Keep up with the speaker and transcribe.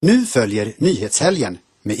Nu följer Nyhetshelgen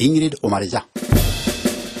med Ingrid och Maria.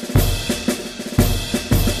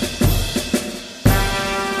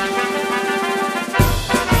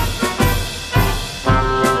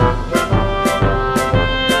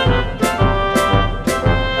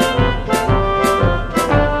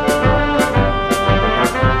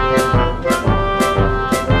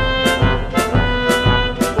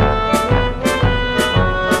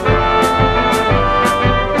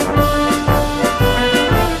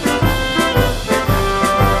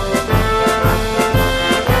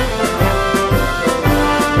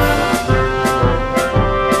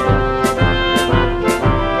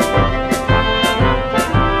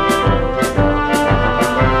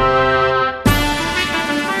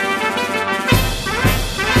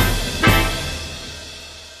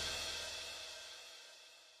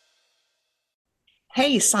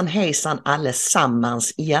 Hejsan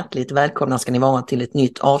allesammans. Hjärtligt välkomna ska ni vara till ett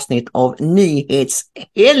nytt avsnitt av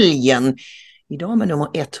Nyhetshelgen. Idag med nummer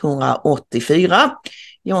 184.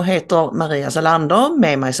 Jag heter Maria Salander,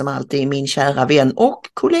 med mig som alltid min kära vän och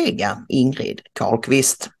kollega Ingrid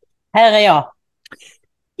Karlqvist. Här är jag.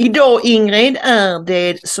 Idag Ingrid är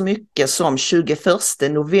det så mycket som 21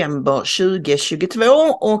 november 2022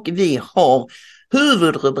 och vi har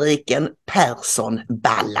huvudrubriken Pehrson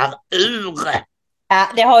ballar ur. Ja,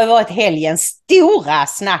 det har ju varit helgens stora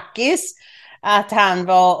snackis att han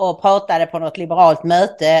var och pratade på något liberalt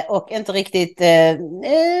möte och inte riktigt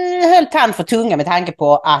höll tand för tunga med tanke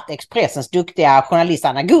på att Expressens duktiga journalist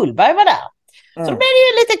Anna Gullberg var där. Så då blev det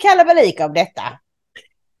ju lite kalabalik av detta.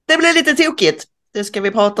 Det blev lite tokigt. Det ska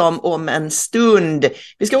vi prata om en stund.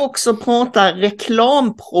 Vi ska också prata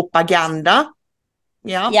reklampropaganda.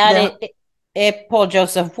 Ja, det är Paul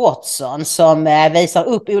Joseph Watson som visar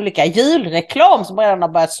upp olika julreklam som redan har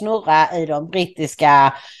börjat snurra i de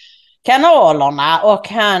brittiska kanalerna, och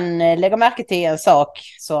han lägger märke till en sak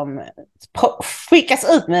som skickas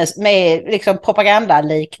ut med liksom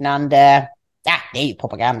propagandaliknande, ja det är ju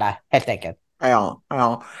propaganda helt enkelt.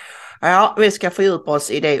 Ja, vi ska fördjupa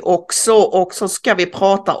oss i det också, och så ska vi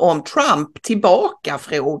prata om Trump tillbaka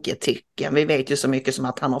frågetecken. Vi vet ju så mycket som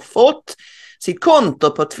att han har fått sitt konto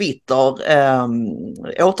på Twitter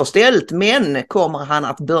återställt, men kommer han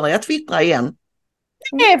att börja twittra igen?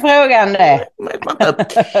 Det är frågan det.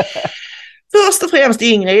 Först och främst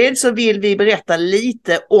Ingrid så vill vi berätta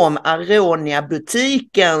lite om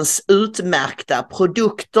Aronia-butikens utmärkta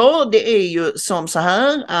produkter. Det är ju som så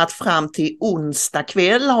här att fram till onsdag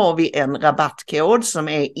kväll har vi en rabattkod som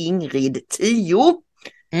är Ingrid 10.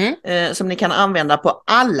 Som ni kan använda på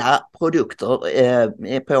alla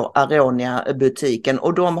produkter på Aronia-butiken,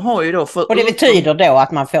 och de har ju då och det betyder då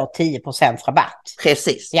att man får 10% rabatt.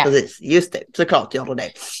 Precis, ja. Precis, just det, såklart gör det.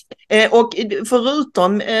 Och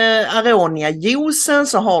förutom Aronia-juicen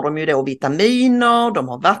så har de ju då vitaminer, de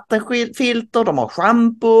har vattenfilter, de har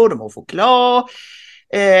shampoo, de har choklad.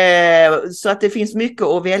 Så att det finns mycket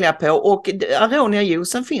att välja på, och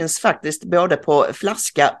Aronia-juicen finns faktiskt både på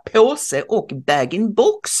flaska, påse och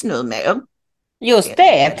bag-in-box numera. Just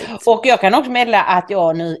det, och jag kan också meddela att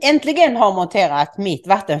jag nu äntligen har monterat mitt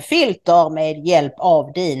vattenfilter med hjälp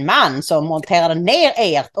av din man som monterade ner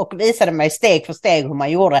ert och visade mig steg för steg hur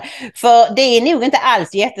man gjorde. För det är nog inte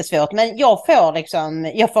alls jättesvårt, men jag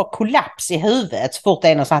får kollaps i huvudet så fort det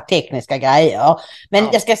är några sådana tekniska grejer. Men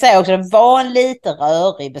jag ska säga också, det var en lite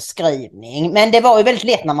rörig beskrivning, men det var ju väldigt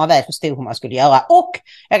lätt när man väl förstod hur man skulle göra. Och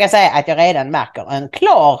jag kan säga att jag redan märker en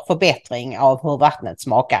klar förbättring av hur vattnet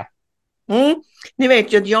smakar. Ni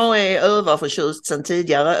vet ju att jag är överförtjust sedan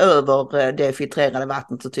tidigare över det filtrerade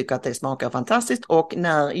vattnet och tycker att det smakar fantastiskt, och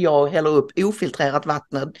när jag häller upp ofiltrerat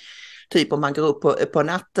vatten, typ om man går upp på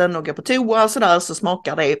natten och går på toa och sådär, så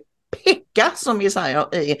smakar det pecka som vi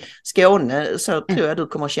säger i Skåne. Så tror jag du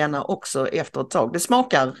kommer känna också efter ett tag. Det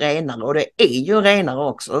smakar renare, och det är ju renare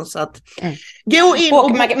också, så att gå in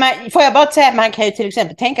och får jag bara säga, man kan ju till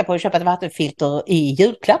exempel tänka på att köpa ett vattenfilter i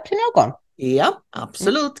julklapp till någon. Ja,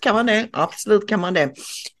 absolut kan man det.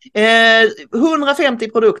 150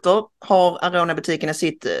 produkter har Aronia-butiken i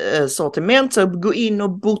sitt sortiment, så gå in och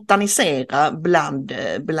botanisera bland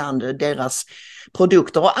deras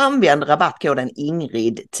produkter och använd rabattkoden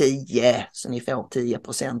Ingrid10 så ni får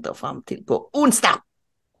 10% då fram till på onsdag.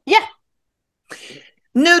 Ja!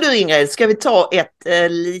 Nu du Ingrid, ska vi ta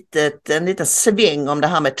en liten sväng om det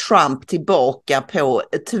här med Trump tillbaka på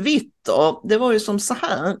Twitter. Det var ju som så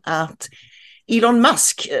här att Elon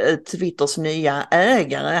Musk, Twitters nya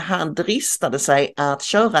ägare, han dristade sig att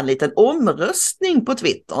köra en liten omröstning på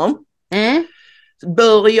Twitter.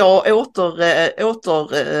 Bör jag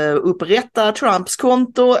återupprätta Trumps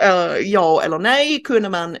konto? Ja eller nej, kunde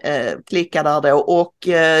man klicka där då. Och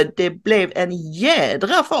det blev en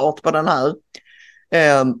jädra fart på den här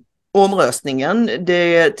omröstningen.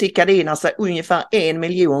 Det tickade in alltså ungefär 1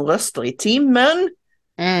 miljon röster i timmen.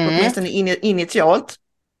 Åtminstone initialt.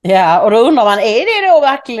 Ja, och då undrar man, är det då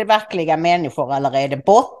verkliga människor eller är det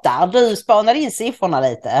bottar? Du spanade in siffrorna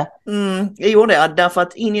lite. Jag gjorde det, därför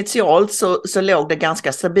att initialt så låg det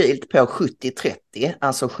ganska stabilt på 70-30.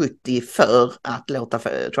 Alltså 70 för att låta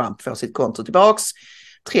Trump få sitt konto tillbaks,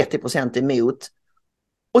 30% emot.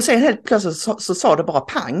 Och sen helt plötsligt så sa det bara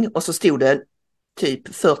pang och så stod det typ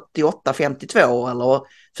 48-52 eller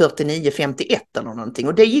 49-51 eller någonting.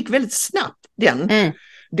 Och det gick väldigt snabbt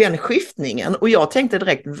den skiftningen. Och jag tänkte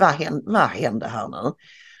direkt, vad hände här nu?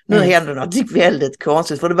 Nu hände något väldigt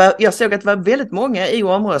konstigt. För jag såg att det var väldigt många i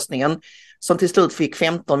omröstningen som till slut fick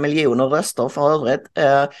 15 miljoner röster för övrigt.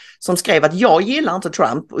 Som skrev att jag gillar inte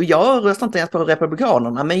Trump och jag röstar inte ens på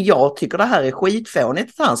Republikanerna. Men jag tycker det här är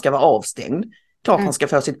skitfånigt att han ska vara avstängd. Klart han ska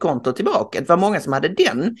få sitt konto tillbaka. Det var många som hade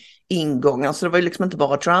den ingången. Så det var ju liksom inte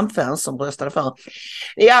bara Trump-fans som röstade för.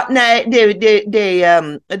 Ja, nej,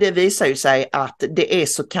 det visar ju sig att det är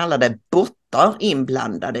så kallade bottar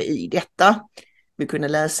inblandade i detta. Vi kunde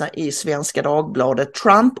läsa i Svenska Dagbladet: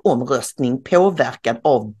 Trump-omröstning påverkad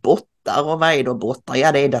av bottar. Och vad är då bottar?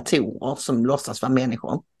 Ja, det är datorer som låtsas vara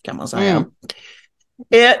människor, kan man säga.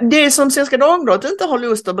 Det som Svenska Dagbladet inte har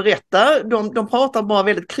lust att berätta, de pratar bara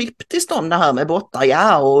väldigt kryptiskt om det här med bottar.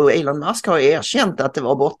 Ja, och Elon Musk har erkänt att det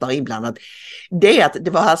var bottar inblandat. Det är att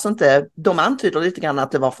det var alltså inte, de antyder lite grann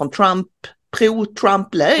att det var från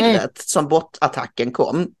pro-Trump-lägret som bottattacken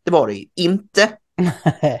kom. Det var det ju inte,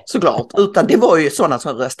 såklart, utan det var ju sådana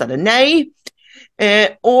som röstade nej.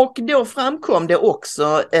 Och då framkom det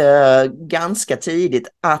också ganska tidigt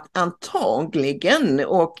att antagligen,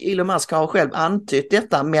 och Elon Musk har själv antytt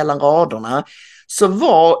detta mellan raderna, så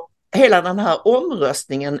var hela den här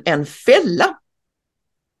omröstningen en fälla.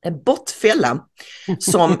 En bottfälla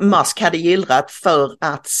som Musk hade gillrat för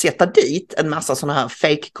att sätta dit en massa sådana här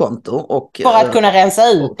fake-konto. För att kunna rensa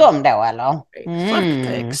ut dem då, eller?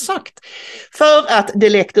 Exakt. För att det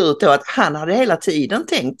läckte ut då att han hade hela tiden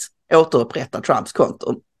tänkt återupprätta Trumps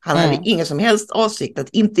konto. Han hade ingen som helst avsikt att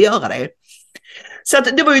inte göra det. Så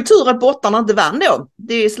att det var ju tur att bottarna inte vann då.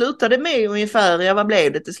 Det slutade med ungefär, vad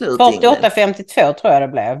blev det till slut? 48-52 tror jag det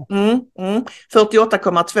blev.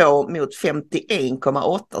 48,2 mot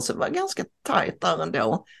 51,8, så det var ganska tajt där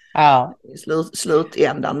ändå. Ja. I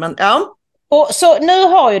slutändan, men ja. Och så nu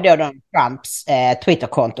har ju då Trumps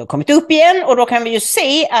Twitterkonto kommit upp igen, och då kan vi ju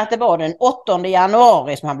se att det var den 8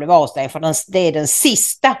 januari som han blev avstängd, för det är den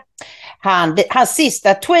sista. Hans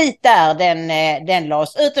sista tweet där, den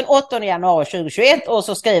lades ut den 8 januari 2021, och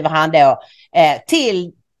så skriver han då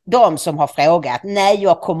till de som har frågat: nej,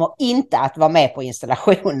 jag kommer inte att vara med på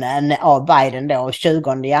installationen av Biden då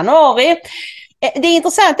 20 januari. Det är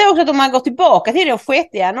intressant också att om man går tillbaka till den 6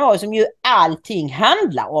 januari, som ju allting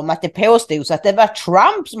handlar om, att det påstods att det var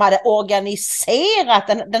Trump som hade organiserat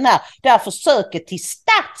det här försöket till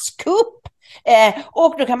statskupp.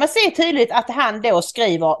 Och då kan man se tydligt att han då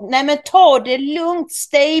skriver: nej, men ta det lugnt,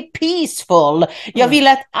 stay peaceful. Jag vill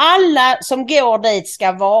att alla som går dit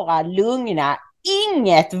ska vara lugna.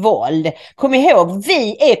 Inget våld. Kom ihåg,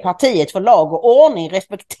 vi är partiet för lag och ordning.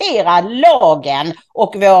 Respektera lagen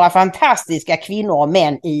och våra fantastiska kvinnor och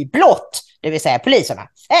män i blått, det vill säga poliserna.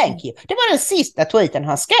 Thank you. Det var den sista tweeten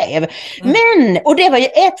han skrev. Men, och det var ju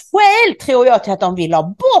ett skäl, tror jag, till att de ville ha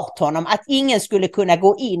bort honom. Att ingen skulle kunna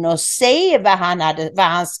gå in och se vad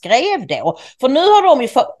han skrev då. För nu har de ju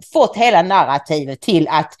fått hela narrativet till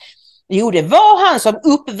att jo, det var han som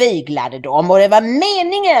uppviglade dem, och det var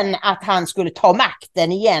meningen att han skulle ta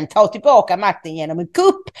makten igen, ta tillbaka makten genom en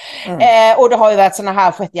kupp. Och det har ju varit såna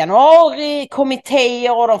här 6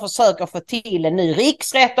 januari-kommittéer, och de försöker få till en ny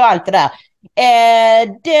riksrätt och allt det där.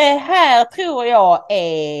 Det här tror jag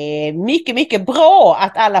är mycket, mycket bra,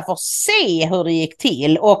 att alla får se hur det gick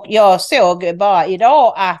till. Och jag såg bara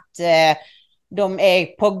idag att de är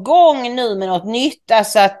på gång nu med något nytt,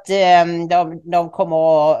 alltså att de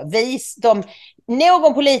kommer att visa,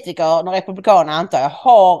 någon politiker, någon republikaner antar jag,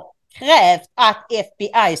 har krävt att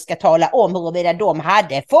FBI ska tala om huruvida de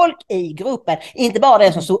hade folk i gruppen, inte bara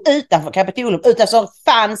den som stod utanför Kapitolium, utan som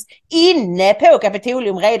fanns inne på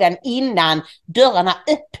Kapitolium redan innan dörrarna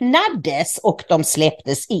öppnades och de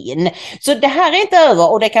släpptes in. Så det här är inte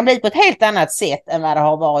över, och det kan bli på ett helt annat sätt än vad det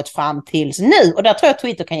har varit fram tills nu, och där tror jag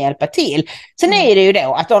Twitter kan hjälpa till. Sen är det ju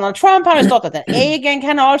då att Donald Trump har startat en egen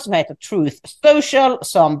kanal som heter Truth Social,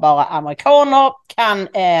 som bara amerikaner kan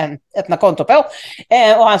öppna konto på,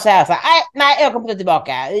 och han säger säga så här, nej, jag kommer inte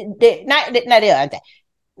tillbaka. Nej, det gör jag inte.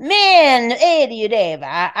 Men nu är det ju det,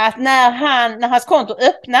 va, att när hans konto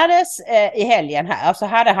öppnades i helgen här så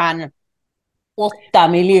hade han 8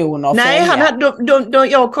 miljoner Nej, följare.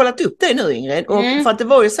 jag har kollat upp det nu, Ingrid. Och för att det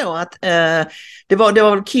var ju så att det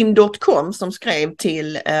var Kim.com som skrev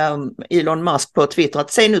till Elon Musk på Twitter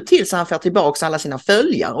att se nu till så han får tillbaka alla sina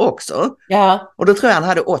följare också. Ja. Och då tror jag han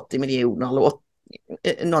hade 80 miljoner eller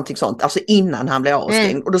någonting sånt, alltså innan han blev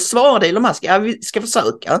avstängd. Och då svarade Elon Musk, ja, vi ska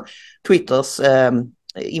försöka. Twitters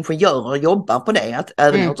ingenjörer jobbar på det, att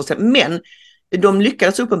även återställa. Men de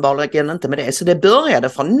lyckades uppenbarligen inte med det, så det började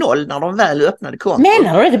från noll när de väl öppnade kontot.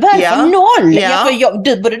 Menar du det började från noll? Ja.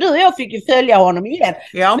 Både du och jag fick ju följa honom igen.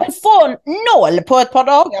 Ja. Men från noll på ett par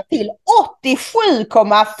dagar till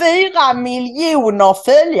 87,4 miljoner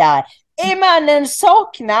följare. Är mannen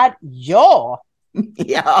saknad? Ja.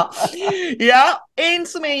 Ja, en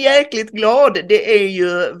som är jäkligt glad, det är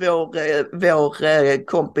ju vår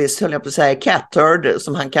kompis, höll jag på att säga, Catturd,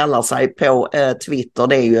 som han kallar sig på Twitter.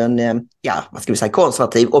 Det är ju en, vad ska vi säga,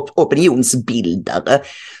 konservativ opinionsbildare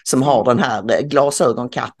som har den här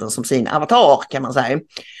glasögonkatten som sin avatar, kan man säga.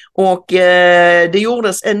 Och det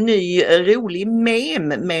gjordes en ny rolig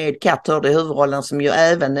meme med Catturd i huvudrollen, som ju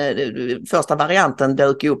även första varianten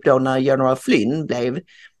dök upp då när General Flynn blev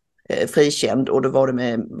frikänd, och då var det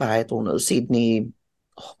med, vad heter hon nu, Sydney,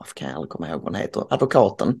 varför kan jag aldrig komma ihåg vad hon heter,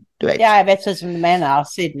 advokaten, du vet. Ja, jag vet precis som du menar,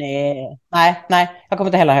 Sydney, nej, jag kommer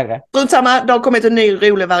inte heller ihåg det. Runt samma, det har kommit en ny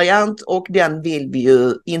rolig variant och den vill vi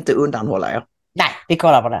ju inte undanhålla er. Nej, vi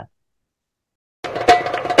kollar på den.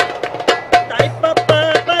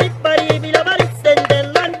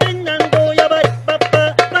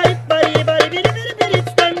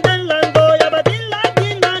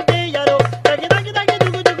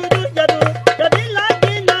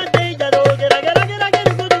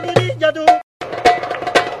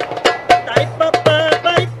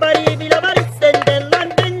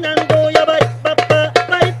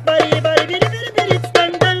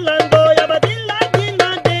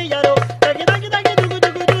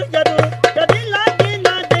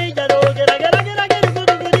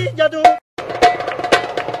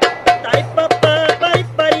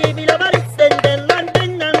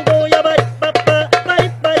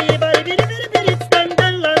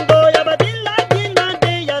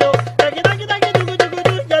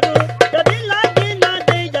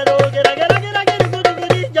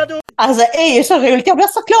 Alltså det är ju så roligt, jag blir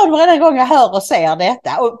så glad varje gång jag hör och ser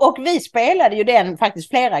detta. Och vi spelade ju den faktiskt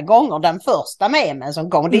flera gånger, den första memen som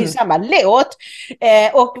kom. Det är ju samma låt.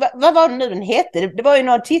 Och vad var det nu den hette? Det var ju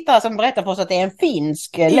någon tittare som berättade för oss att det är en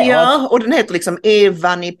finsk låt. Ja, och den heter liksom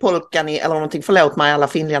Evani Polkani eller någonting. Förlåt mig alla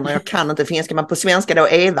finländare, jag kan inte finska, men på svenska då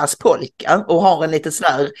Evas polka, och har en lite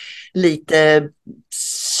sådär lite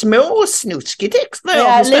småsnuskig text vad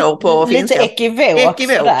jag förstår på finska. Lite ekivok.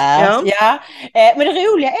 Ja. Men det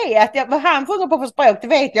roliga är att vad han sjunger på för språk, det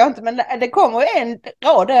vet jag inte, men det kommer en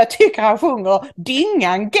rad där jag tycker han sjunger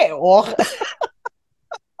Dyngan går.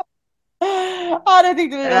 Ja, det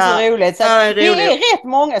tyckte vi var så roligt. Så det är rätt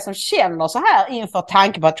många som känner så här inför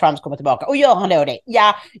tanken på att Trump kommer tillbaka. Och gör han då det?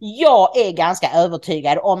 Ja, jag är ganska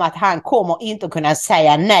övertygad om att han kommer inte att kunna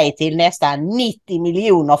säga nej till nästan 90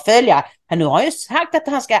 miljoner följare. Men nu har han ju sagt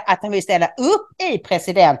att han vill ställa upp i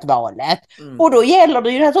presidentvalet. Och då gäller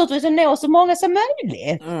det ju naturligtvis att nå så många som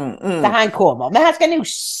möjligt. Där han kommer. Men han ska nog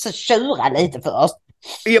tjura lite först.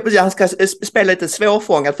 Ja, han ska spela lite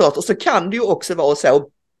svårfångat först. Och så kan det ju också vara så,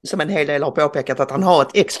 som en hel del har påpekat, att han har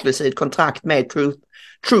ett exklusivt kontrakt med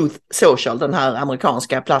Truth Social, den här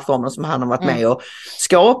amerikanska plattformen som han har varit med och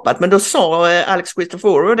skapat. Men då sa Alex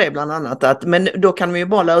Christoforou det bland annat, att men då kan vi ju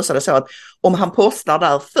bara lösa det så att om han postar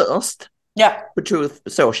där först på Truth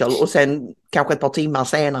Social och sen kanske ett par timmar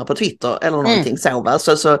senare på Twitter eller någonting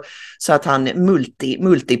så att han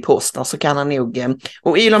multipostar, så kan han nog,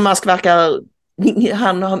 och Elon Musk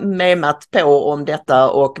han har memat på om detta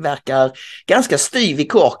och verkar ganska styv i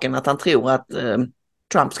korken att han tror att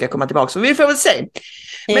Trump ska komma tillbaka. Så vi får väl se.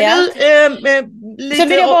 Men så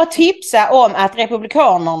vill jag bara tipsa om att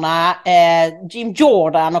republikanerna, Jim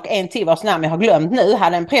Jordan och en till vars namn jag har glömt nu,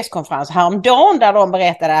 hade en presskonferens häromdagen där de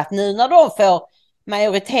berättade att nu när de får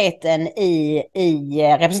majoriteten i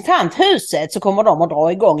representanthuset så kommer de att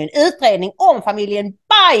dra igång en utredning om familjen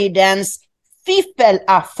Bidens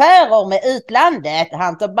fiffelaffärer med utlandet.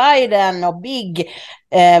 Hunter Biden och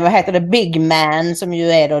Big Man som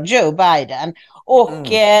ju är då Joe Biden. Och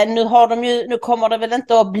nu kommer det väl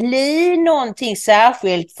inte att bli någonting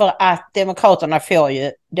särskilt, för att demokraterna får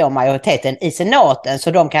ju då majoriteten i senaten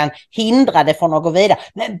så de kan hindra det från att gå vidare.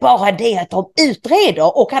 Men bara det att de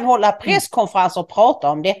utreder och kan hålla presskonferenser och prata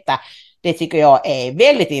om detta, Det tycker jag är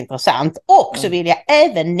väldigt intressant. Och så vill jag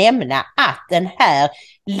även nämna att den här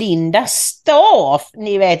Linda Staff,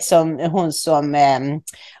 ni vet som hon som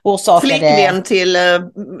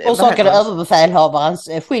orsakade överbefälhavarens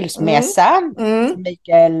skilsmässa.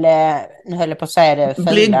 Mikael, nu höll jag på att säga det.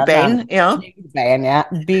 Blygdben, ja. Blygdben, ja.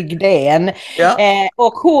 Bygden. Ja.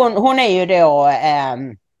 Och hon är ju då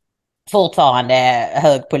fortfarande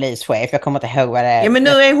hög polischef. Jag kommer inte ihåg vad det är. Ja, men nu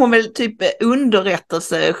är hon väl typ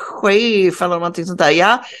underrättelsechef eller någonting sånt där.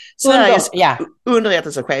 Ja, Sveriges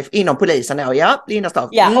underrättelsechef inom polisen då. Ja, Linda Staff.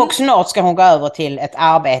 Ja, och snart ska hon gå över till ett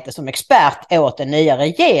arbete som expert åt den nya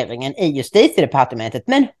regeringen i justitiedepartementet.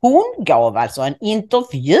 Men hon gav alltså en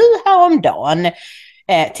intervju häromdagen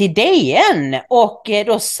till DN och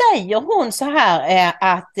då säger hon så här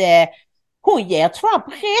att hon ger Trump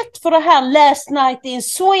rätt för det här last night in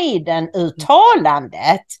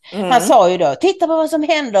Sweden-uttalandet. Han sa ju då, titta på vad som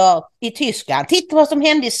händer i Tyskland, titta på vad som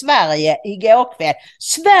hände i Sverige igår kväll.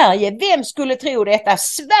 Sverige, vem skulle tro detta?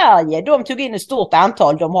 Sverige, de tog in ett stort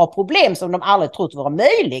antal, de har problem som de aldrig trott vara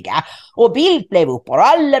möjliga. Och Bildt blev upprörd,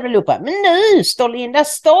 alla blev upprörd. Men nu står Linda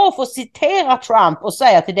Staff och citerar Trump och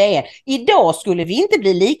säger till DN, idag skulle vi inte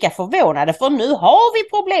bli lika förvånade för nu har vi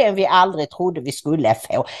problem vi aldrig trodde vi skulle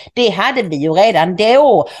få. Det hade vi ju redan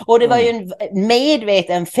då. Och det var ju en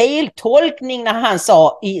medveten feltolkning när han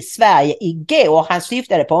sa i Sverige igår. Han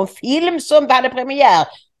syftade på en film som hade premiär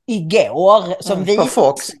igår som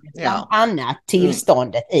visade bland annat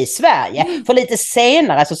tillståndet i Sverige. För lite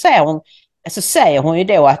senare så säger hon ju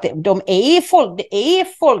då att det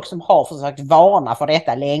är folk som har försökt varna för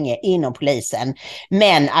detta länge inom polisen.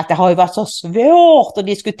 Men att det har ju varit så svårt att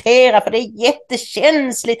diskutera för det är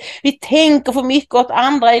jättekänsligt. Vi tänker för mycket åt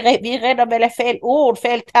andra, vi är rädda att välja fel ord,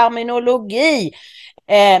 fel terminologi.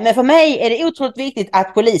 Men för mig är det otroligt viktigt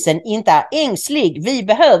att polisen inte är ängslig. Vi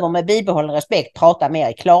behöver med bibehållen respekt prata mer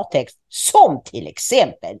i klartext. Som till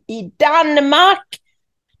exempel i Danmark.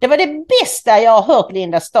 Det var det bästa jag har hört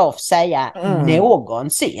Linda Staff säga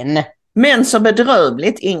någonsin. Men så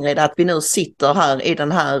bedrövligt, Ingrid, att vi nu sitter här i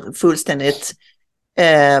den här fullständigt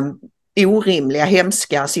orimliga,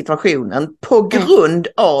 hemska situationen på grund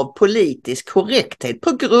av politisk korrekthet,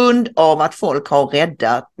 på grund av att folk har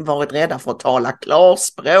varit rädda för att tala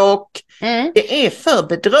klarspråk. Det är för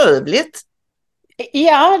bedrövligt.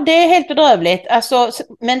 Ja, det är helt bedrövligt. Alltså,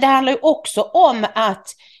 men det handlar ju också om att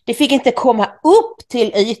det fick inte komma upp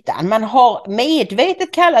till ytan. Man har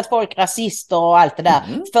medvetet kallat folk rasister och allt det där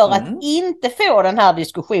för att inte få den här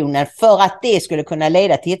diskussionen, för att det skulle kunna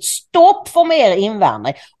leda till ett stopp för mer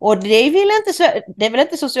invandring. Och det vill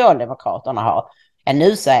inte Socialdemokraterna ha. Ja,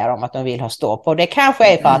 nu säger de att de vill ha stopp och det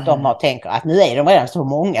kanske är för att de tänker att nu är de redan så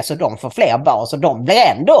många så de får fler barn så de blir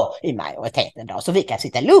ändå i majoriteten då. Så vi kan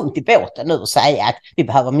sitta lugnt i båten nu och säga att vi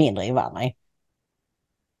behöver mindre invandring.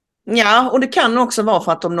 Ja, och det kan också vara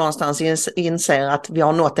för att de någonstans inser att vi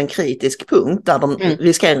har nått en kritisk punkt där de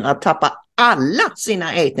riskerar att tappa alla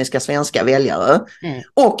sina etniska svenska väljare.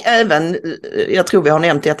 Och även, jag tror vi har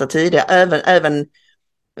nämnt detta tidigare, även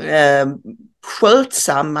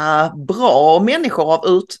skötsamma, bra människor av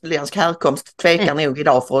utländsk härkomst tvekar nog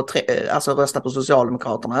idag för att rösta på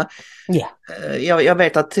Socialdemokraterna. Jag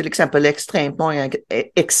vet att till exempel extremt många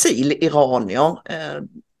exil-iranier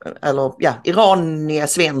eller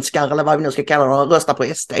iranier-svenskar eller vad vi nu ska kalla dem, röstar på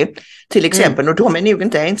SD till exempel, och de är nog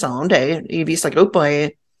inte ensamma om det. I vissa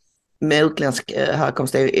grupper med utländsk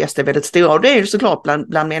härkomst är SD väldigt stora, och det är ju såklart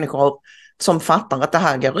bland människor som fattar att det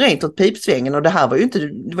här går rent åt pipsvängen, och det var ju inte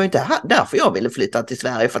därför jag ville flytta till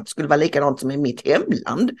Sverige, för att det skulle vara likadant som i mitt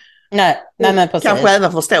hemland. Nej, men precis. Kanske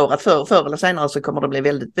även förstår att förr eller senare så kommer det bli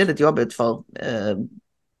väldigt, väldigt jobbigt för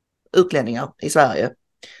utlänningar i Sverige.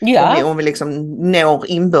 Ja. Om vi liksom når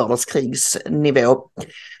inbördeskrigsnivå.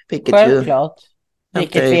 Självklart. Vi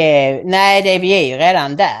är ju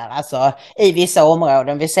redan där. Alltså, i vissa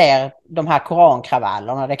områden vi ser de här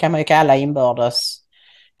korankravallerna. Det kan man ju kalla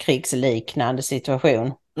inbördeskrigsliknande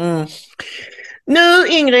situation. Nu,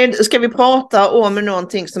 Ingrid, ska vi prata om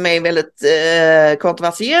någonting som är väldigt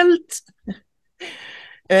kontroversiellt.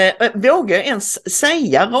 Vågar jag ens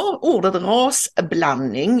säga ordet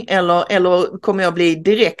rasblandning eller kommer jag bli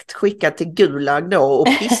direkt skickad till Gulag då och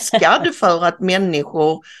piskad för att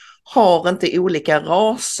människor har inte olika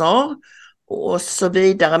raser och så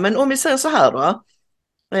vidare. Men om vi säger så här då,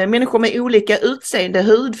 människor med olika utseende,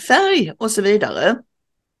 hudfärg och så vidare.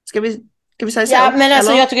 Ska vi säga så? Ja, men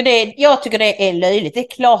alltså, jag tycker det är löjligt. Det är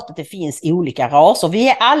klart att det finns olika raser. Vi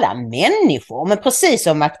är alla människor, men precis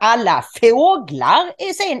som att alla fåglar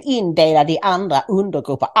är sen indelade i andra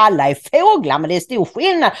undergrupper. Alla är fåglar, men det är stor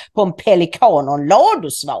skillnad på en pelikan och en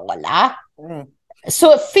ladusvala.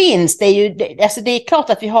 så finns det ju, alltså det är klart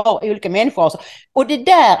att vi har olika människor. Och det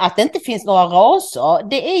där att det inte finns några raser,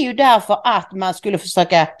 det är ju därför att man skulle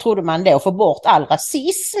försöka, trodde man då, få bort all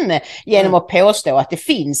rasism genom att påstå att det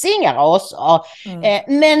finns inga raser.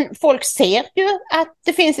 Men folk ser ju att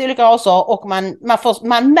det finns olika raser, och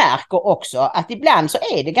man märker också att ibland så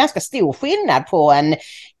är det ganska stor skillnad på en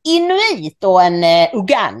inuit och en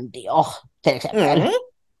ugandier till exempel.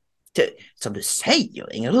 Som du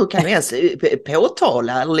säger, Inger, hur kan du ens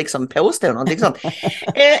påtala eller liksom påstå någonting sånt?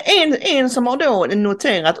 En som har då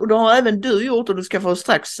noterat, och det har även du gjort, och du ska få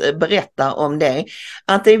strax berätta om det,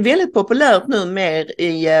 att det är väldigt populärt nu mer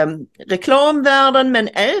i reklamvärlden, men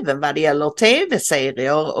även vad det gäller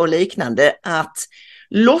tv-serier och liknande, att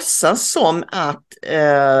låtsas som att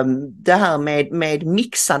det här med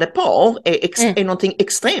mixade par är någonting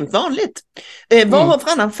extremt vanligt.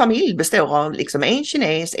 Varannan familj består av liksom en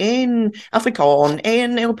kines, en afrikan,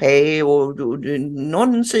 en europé och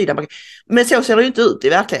någon sydamerikan. Men så ser det ju inte ut i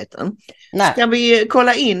verkligheten. Nej. Ska vi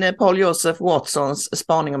kolla in Paul Joseph Watsons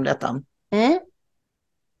spaning om detta?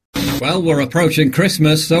 Well, we're approaching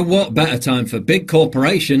Christmas, so what better time for big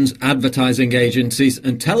corporations, advertising agencies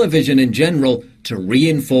and television in general to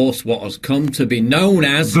reinforce what has come to be known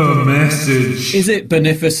as the message. Is it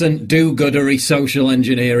beneficent, do-goodery social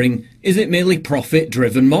engineering? Is it merely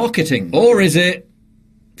profit-driven marketing? Or is it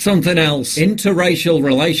something else? Interracial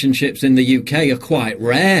relationships in the UK are quite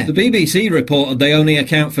rare. The BBC reported they only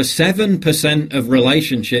account for 7% of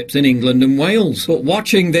relationships in England and Wales. But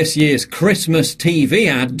watching this year's Christmas TV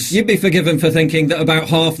ads, you'd be forgiven for thinking that about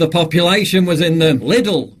half the population was in the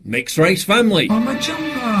Lidl mixed-race family. Oh, my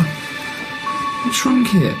jumper. You shrunk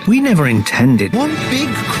it. We never intended. One big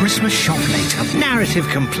Christmas shop later. Narrative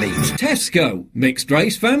complete. Tesco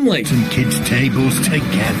mixed-race family. Some kids' tables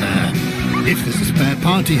together. If there's a spare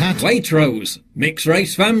party hat. Waitrose,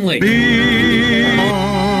 mixed-race family.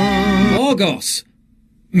 Argos,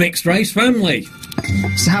 mixed-race family.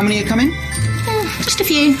 So how many are coming? Just a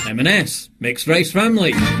few. M&S, mixed-race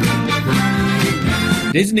family.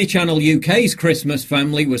 Disney Channel UK's Christmas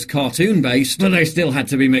family was cartoon-based, but they still had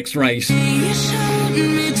to be mixed-race.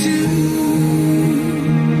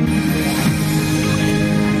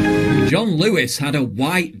 John Lewis had a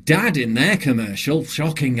white dad in their commercial.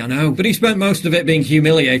 Shocking, I know. But he spent most of it being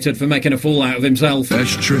humiliated for making a fool out of himself.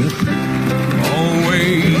 Best trip. Always,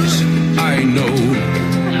 I know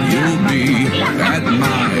you'll be at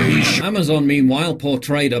my shop. Amazon, meanwhile,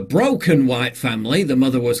 portrayed a broken white family. The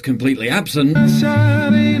mother was completely absent.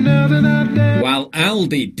 While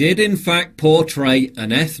Aldi did, in fact, portray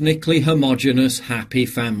an ethnically homogenous, happy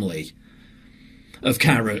family of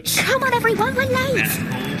carrots. Come on, everyone, we're late.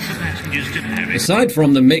 Aside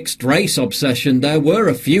from the mixed race obsession, there were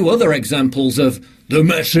a few other examples of the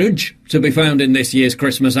message to be found in this year's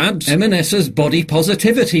Christmas ads. M&S's body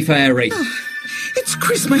positivity fairy. Oh, it's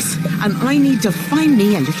Christmas, and I need to find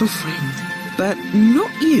me a little friend. But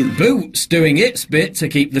not you. Boots doing its bit to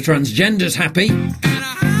keep the transgenders happy.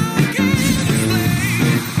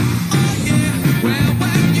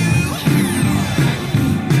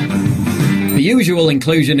 The usual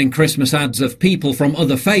inclusion in Christmas ads of people from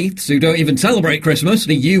other faiths who don't even celebrate Christmas.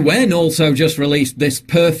 The UN also just released this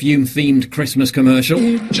perfume-themed Christmas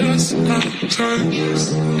commercial. Just I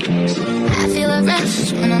feel a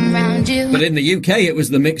rush when I'm around you. But in the UK, it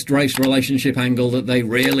was the mixed-race relationship angle that they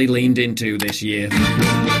really leaned into this year.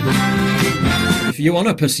 If you want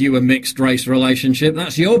to pursue a mixed-race relationship,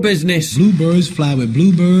 that's your business. Bluebirds fly with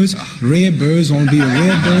bluebirds. Red birds want to be with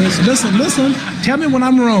red birds. Listen. Tell me when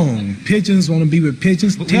I'm wrong. Pigeons want to be with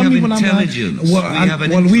pigeons. But tell me when I'm wrong.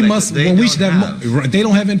 We should have. They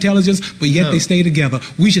don't have intelligence, but yet they stay together.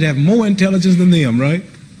 We should have more intelligence than them, right?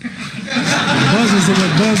 Buzzards are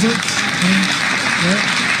with buzzards. Right?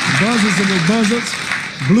 Buzzards are with buzzards.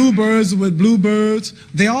 Bluebirds are with bluebirds.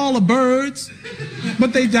 They all are birds,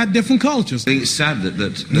 but they got different cultures. It's sad that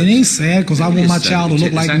it ain't sad because I want my child to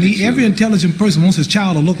look like me. Every intelligent person wants his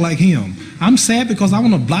child to look like him. I'm sad because I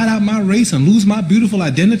want to blot out my race and lose my beautiful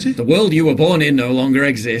identity. The world you were born in no longer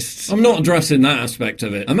exists. I'm not addressing that aspect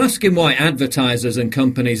of it. I'm asking why advertisers and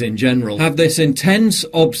companies in general have this intense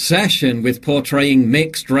obsession with portraying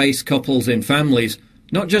mixed-race couples in families,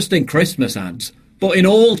 not just in Christmas ads, but in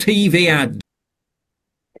all TV ads.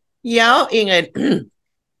 Ja, Ingrid,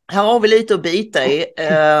 här har vi lite att bita i.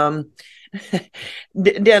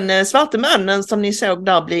 Den svarte mannen som ni såg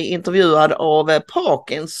där bli intervjuad av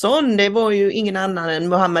Pehrson, det var ju ingen annan än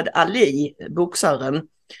Muhammad Ali, boxaren.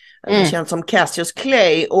 Känd som Cassius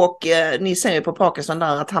Clay, och ni ser ju på Pehrson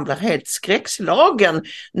där att han blir helt skräckslagen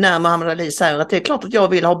när Muhammad Ali säger att det är klart att jag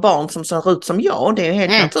vill ha barn som ser ut som jag. Det är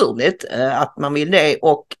helt naturligt att man vill det,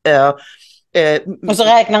 och Och så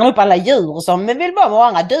räknar han upp alla djur som vill vara med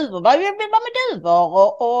andra duvor. Vill vara med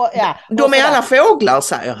duvor. Ja, de är alla fåglar,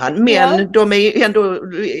 säger han. Men de är ändå,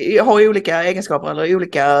 har olika egenskaper eller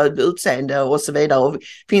olika utseende och så vidare. Och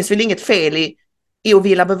finns väl inget fel i att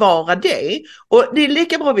vilja bevara det. Och det är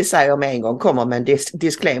lika bra vi säger med en gång, kommer med en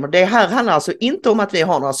folk Det här handlar alltså inte om att vi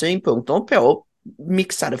har några synpunkter på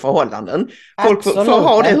mixade förhållanden. Folk får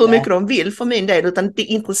ha det hur mycket de vill för min del, utan det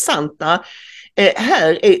intressanta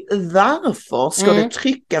här är varför ska det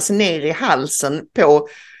tryckas ner i halsen på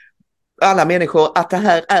alla människor att det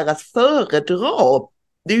här är att föredra.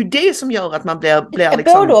 Det är ju det som gör att man blir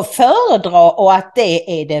liksom... Både att föredra och att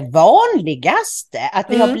det är det vanligaste. Att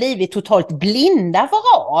vi har blivit totalt blinda för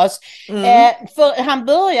ras. För han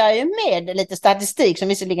börjar ju med lite statistik som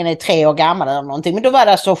visserligen är 3 år gammal eller någonting. Men då var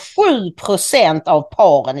det alltså 7% av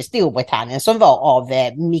paren i Storbritannien som var av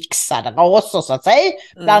mixade raser, så att säga.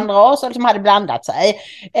 Blandraser som hade blandat sig.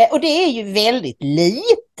 Och det är ju väldigt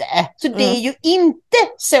lite. Så det är ju inte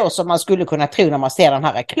så som man skulle kunna tro när man ser den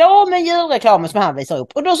här djurreklamen som han visar upp.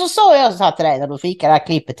 Och då så sa jag så här till dig när du skickade det här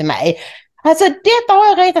klippet till mig. Alltså detta har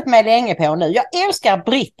jag retat mig länge på nu. Jag älskar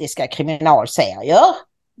brittiska kriminalserier.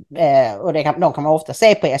 Och de kan man ofta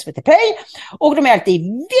se på SVT Play. Och de är alltid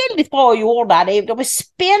väldigt bra gjorda. De är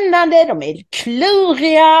spännande, de är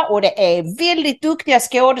kluriga och det är väldigt duktiga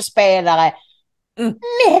skådespelare.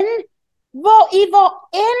 Men i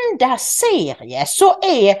varenda serie så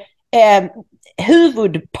är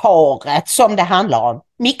huvudparet som det handlar om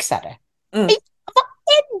mixade. I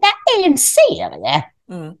varenda en serie.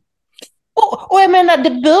 Och jag menar, det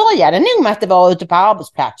började nog med att det var ute på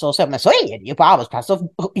arbetsplatser och så, men så är det ju på arbetsplatser.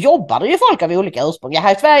 Jobbar det ju folk av olika ursprung.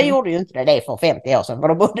 Här i Sverige gjorde ju inte det för 50 år sedan, för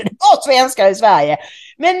då bodde det bara svenskar i Sverige.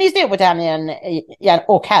 Men i Storbritannien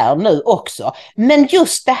och här nu också. Men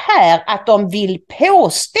just det här att de vill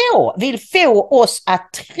få oss att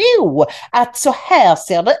tro att så här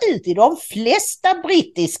ser det ut i de flesta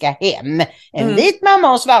brittiska hem. En vit mamma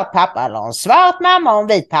och en svart pappa, eller en svart mamma och en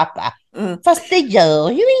vit pappa. Fast det gör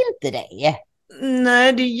ju inte det.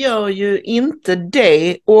 Nej, det gör ju inte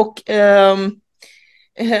det. Och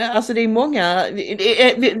alltså det är många,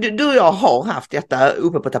 du och jag har haft detta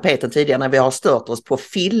uppe på tapeten tidigare när vi har stört oss på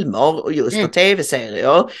filmer och just på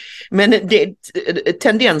tv-serier. Men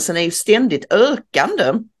tendensen är ju ständigt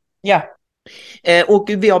ökande. Ja. Och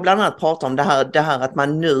vi har bland annat pratat om det här att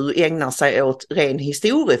man nu ägnar sig åt ren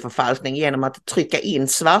historieförfalskning genom att trycka in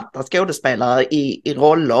svarta skådespelare i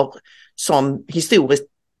roller som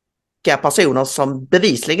historiska personer som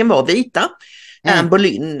bevisligen var vita. Anne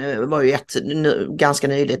Boleyn var ju ett ganska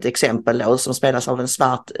nyligt exempel då, som spelas av en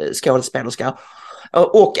svart skådespelerska.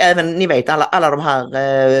 Och även, ni vet, alla de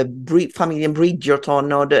här familjen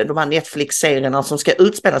Bridgerton och de här Netflix-serierna som ska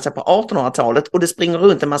utspela sig på 1800-talet och det springer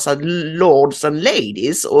runt en massa lords and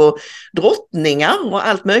ladies och drottningar och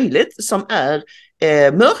allt möjligt som är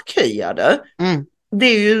mörkhyade. Det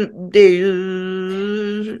är ju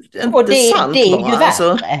inte sant. Det är ju värre.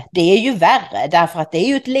 Alltså. Det är ju värre därför att det är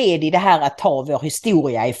ju ett led i det här att ta vår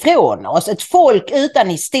historia ifrån oss. Ett folk utan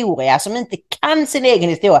historia som inte kan sin egen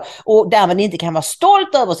historia och därmed inte kan vara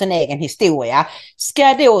stolt över sin egen historia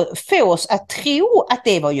ska då få oss att tro att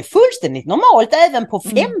det var ju fullständigt normalt även på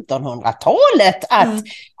 1500-talet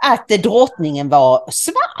att drottningen var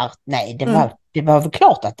svart. Nej, det var väl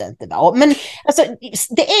klart att det inte var. Men alltså,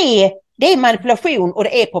 det är manipulation och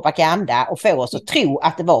det är propaganda och få oss att tro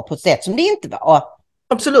att det var på ett sätt som det inte var.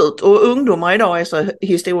 Absolut, och ungdomar idag är så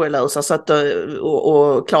historielösa så att,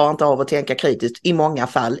 och klarar inte av att tänka kritiskt i många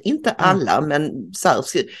fall. Inte alla, men så här,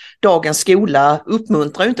 dagens skola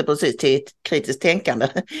uppmuntrar ju inte precis till ett kritiskt tänkande.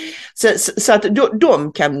 Så att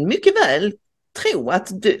de kan mycket väl tro att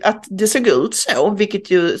det såg ut så,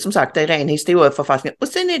 vilket ju som sagt är ren historieförfalskning. Och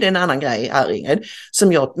sen är det en annan grej här, Ingrid,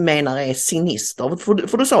 som jag menar är sinister.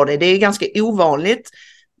 För du sa det är ganska ovanligt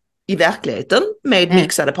i verkligheten med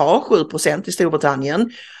mixade par, 7% i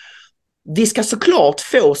Storbritannien. Vi ska såklart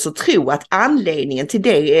få oss att tro att anledningen till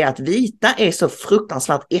det är att vita är så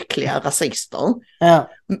fruktansvärt äckliga rasister. Ja.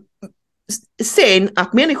 Sen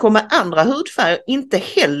att människor med andra hudfärg inte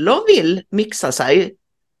heller vill mixa sig.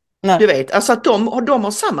 Nej. Du vet, alltså att de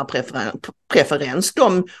har samma preferens.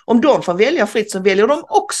 Om de får välja fritt så väljer de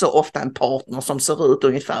också ofta en partner som ser ut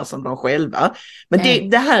ungefär som de själva. Men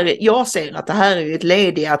det här, jag ser att det här är ett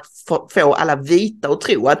led i att få alla vita att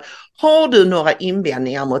tro att har du några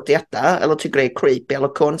invändningar mot detta eller tycker det är creepy eller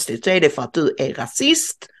konstigt så är det för att du är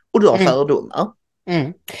rasist och du har fördomar.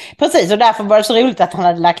 Precis, och därför var det så roligt att han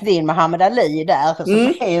hade lagt in Muhammad Ali där.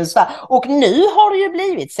 Och nu har det ju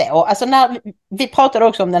blivit så. Alltså när vi pratade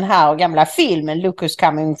också om den här gamla filmen Look Who's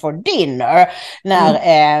Coming for Dinner.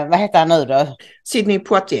 När, vad heter han nu då? Sidney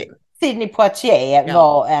Poitier. Sidney Poitier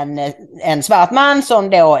var en svart man som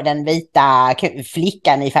då den vita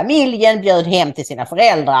flickan i familjen bjöd hem till sina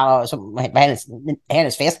föräldrar som var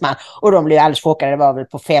hennes fästman, och de blev alldeles chockade. Det var väl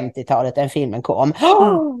på 50-talet den filmen kom.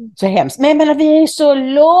 Så hemskt. Men vi är så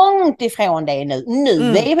långt ifrån det nu.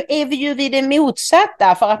 Nu är vi ju vid det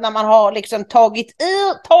motsatta, för att när man har liksom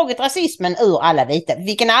tagit rasismen ur alla vita,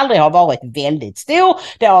 vilken aldrig har varit väldigt stor,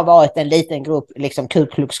 det har varit en liten grupp liksom Ku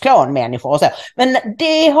Klux Klan människor och så. Men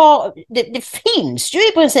det finns ju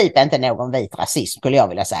i princip inte någon vit rasism, skulle jag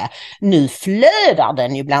vilja säga. Nu flödar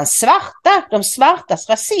den ju bland svarta. De svartas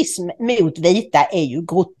rasism mot vita är ju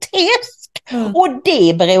grotesk. Och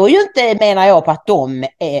det beror ju inte, menar jag, på att de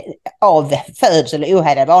av födsel eller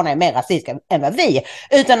ohejdade vana är mer rasistiska än vad vi,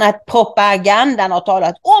 utan att propagandan har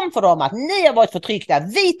talat om för dem att ni har varit förtryckta,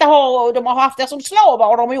 vita de har haft det som slavar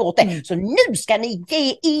och de har gjort det, så nu ska ni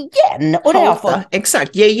ge igen. Och därför...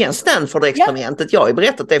 Exakt, ge igen Stanford-experimentet. Jag har ju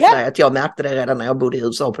berättat det för dig att jag märkte det redan när jag bodde i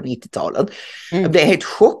USA på 90-talet. Jag blev helt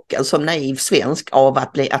chockad som naiv svensk av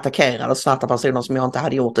att bli attackerad av svarta personer som jag inte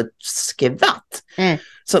hade gjort ett skvatt.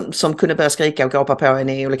 Som kunde börja skrika och gapa på en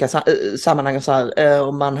i olika sammanhang och så här,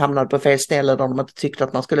 om man hamnade på fel ställe där de inte tyckte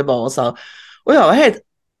att man skulle vara och så här. Och jag var helt,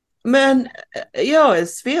 men jag är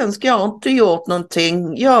svensk, jag har inte gjort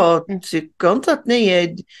någonting, jag tycker inte att ni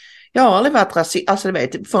är, jag har aldrig varit rasist, alltså du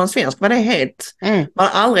vet, för en svensk var det helt, man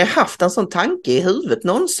har aldrig haft en sån tanke i huvudet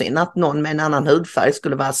någonsin att någon med en annan hudfärg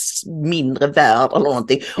skulle vara mindre värd eller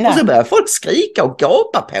någonting. Och så börjar folk skrika och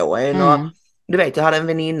gapa på en och du vet, jag hade en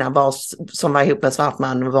väninna som var ihop med en svart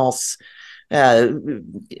man vars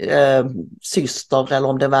syster, eller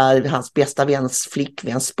om det var hans bästa väns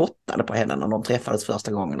flickvän, spottade på henne när de träffades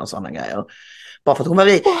första gången och sådana grejer. Bara för att hon var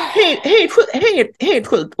vit. Helt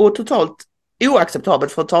sjukt och totalt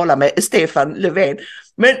oacceptabelt, för att tala med Stefan Löfven.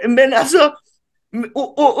 Men alltså,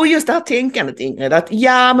 och just det här tänkandet, Ingrid, att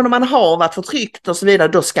men om man har varit förtryckt och så vidare,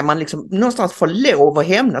 då ska man liksom någonstans få lov att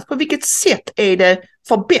hämnas. På vilket sätt är det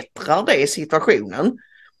förbättrar det situationen?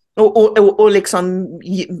 Och liksom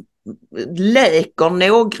läker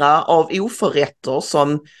några av oförrätter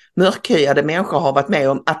som mörkhyade människor har varit med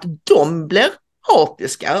om, att de blir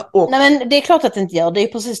hatiska. Nej, men det är klart att det inte gör. Det är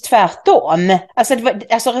precis tvärtom.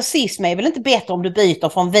 Alltså rasism är väl inte bättre om du byter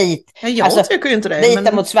från vit, jag tycker ju inte det,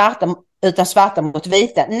 vita mot svarta, utan svarta mot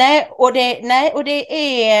vita. Och det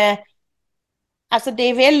är alltså det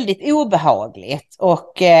är väldigt obehagligt,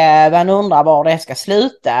 och man undrar var det ska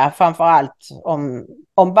sluta, framförallt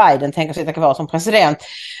om Biden tänker sitta kvar som president.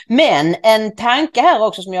 Men en tanke här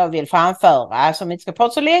också som jag vill framföra, som vi inte ska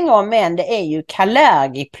prata så länge om, men det är ju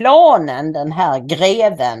Kalergi-planen, den här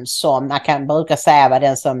greven som man kan bruka säga var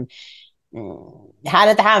den som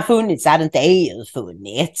hade inte han funnits, hade inte EU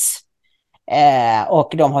funnits.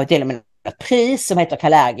 Och de har ju till och med ett pris som heter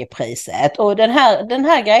Kalergi-priset, och den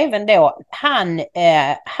här greven då, han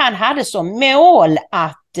hade som mål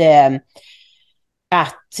att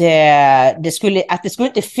det skulle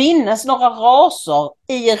inte finnas några raser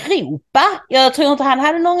i Europa. Jag tror inte han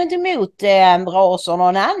hade något emot raser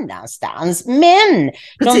någon annanstans. Men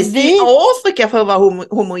precis, i Afrika för att vara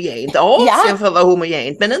homogent, Asien för att vara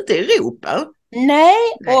homogent, men inte Europa. Nej,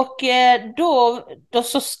 och då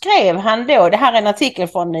så skrev han då, det här är en artikel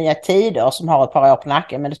från Nya Tider som har ett par år på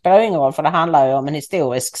nacken, men det spelar ingen roll för det handlar ju om en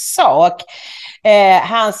historisk sak.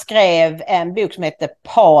 Han skrev en bok som heter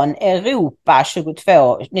Pan Europa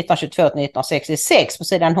 1922-1966. På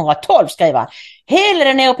sidan 112 skriver han: hela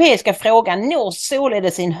den europeiska frågan når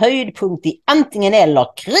således sin höjdpunkt i antingen eller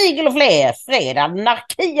krig eller fred,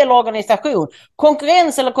 anarki eller organisation,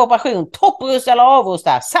 konkurrens eller kooperation, topprust eller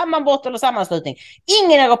avrusta, sammanbrott eller sammanslutning.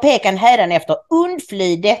 Ingen europé kan hädanefter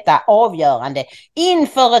undfly detta avgörande.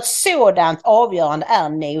 Inför ett sådant avgörande är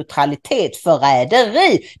neutralitet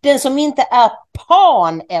förräderi. Den som inte är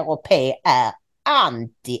pan-europé är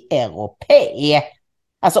anti-europé.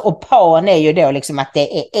 Alltså, och pan är ju då liksom att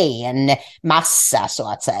det är en massa, så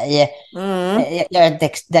att säga.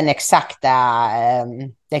 Den exakta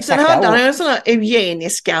Sen hade han ju sådana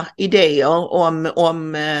eugeniska idéer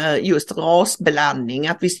om just rasblandning,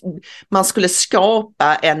 att man skulle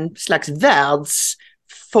skapa en slags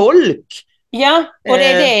världsfolk. Ja, och det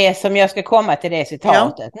är det som jag ska komma till det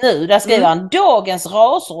citatet nu. Där skriver han: dagens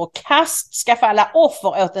raser och kast ska falla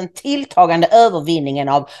offer åt den tilltagande övervinningen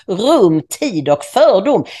av rum, tid och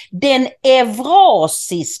fördom. Den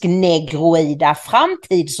evrasisk-negroida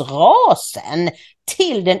framtidsrasen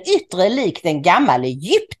till den yttre lik den gamla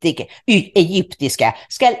egyptiska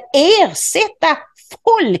ska ersätta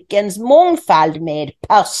folkens mångfald med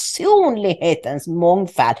personlighetens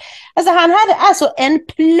mångfald. Alltså han hade alltså en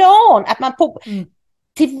plan att man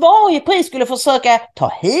till varje pris skulle försöka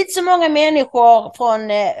ta hit så många människor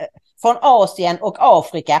från Asien och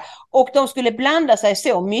Afrika. Och de skulle blanda sig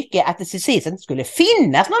så mycket att det till sist inte skulle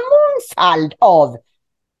finnas någon mångfald av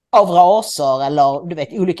raser eller du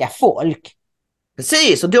vet olika folk.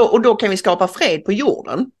 Precis, och då kan vi skapa fred på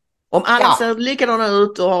jorden. Om alla ser likadana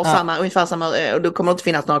ut och har ungefär samma, och då kommer det inte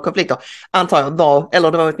finnas några konflikter. Antar jag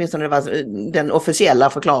det var åtminstone den officiella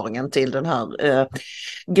förklaringen till den här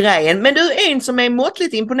grejen. Men du är en som är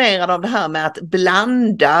måttligt imponerad av det här med att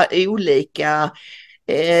blanda olika,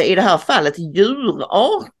 i det här fallet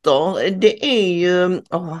djurarter. Det är ju,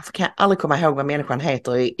 kan jag aldrig komma ihåg vad människan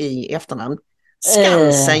heter i efternamn.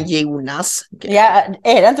 Skansen Jonas. Ja,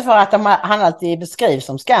 är det inte för att han alltid beskrivs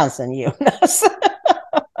som Skansen Jonas?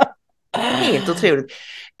 Helt otroligt.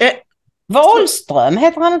 Wahlström,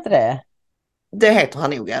 heter han inte det? Det heter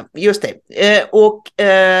han nog, ja. Just det.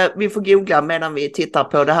 Vi får googla medan vi tittar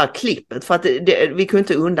på det här klippet. För att vi kunde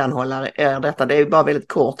inte undanhålla detta. Det är bara väldigt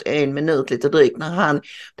kort, 1 minut lite drygt. När han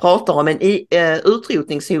pratar om en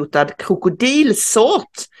utrotningshotad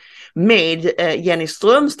krokodilsort med Jenny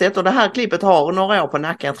Strömstedt. Och det här klippet har några år på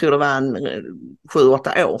nacken. Jag tror det var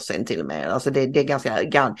 7-8 år sedan till och med. Alltså det är ganska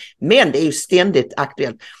gammalt. Men det är ju ständigt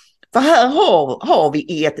aktuellt. För här har vi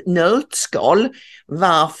i ett nötskal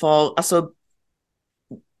varför, alltså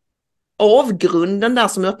avgrunden där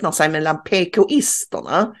som öppnar sig mellan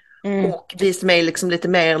PK-isterna och vi som är liksom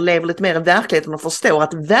lever lite mer i verkligheten och förstår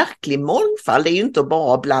att verklig mångfald är ju inte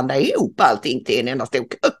bara att blanda ihop allting till en enda stor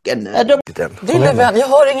köken. Lille vän, jag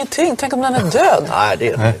har ingenting. Tänk om den är död. Nej, det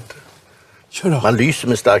är det inte. Man lyser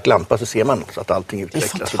med stark lampa så ser man också att allting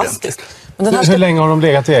utvecklas ordentligt. Hur länge har de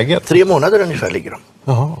legat i ägget? 3 månader ungefär ligger de.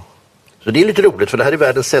 Jaha. Så det är lite roligt för det här är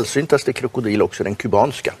världens sällsyntaste krokodil också, den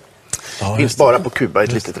kubanska. Det finns bara på Kuba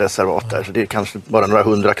ett litet reservat där, så det är kanske bara några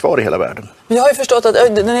 100 kvar i hela världen. Men jag har ju förstått att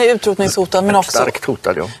den är utrotningshotad men också... Starkt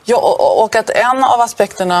hotad, ja. Ja, och att en av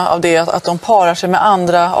aspekterna av det är att de parar sig med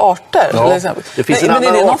andra arter. Ja, till exempel. Det finns men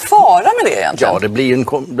är det någon fara med det egentligen? Ja,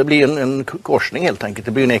 det blir en korsning helt enkelt.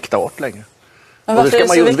 Det blir en äkta art längre. Men varför är det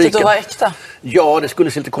så viktigt att vara äkta? Ja, det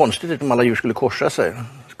skulle se lite konstigt ut om alla djur skulle korsa sig.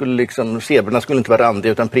 Zebrorna skulle inte vara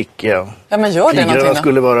randiga utan prickiga. Ja, men gör det någonting då?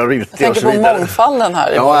 Skulle vara rutiga och så vidare. Jag tänker på mångfalden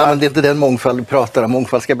här. Ja, men det är inte den mångfald vi pratar om.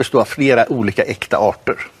 Mångfald ska bestå av flera olika äkta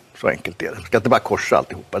arter. Så enkelt är det. Ska inte bara korsa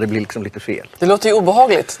alltihopa. Det blir liksom lite fel. Det låter ju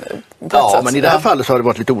obehagligt. Ja, men i det här fallet så har det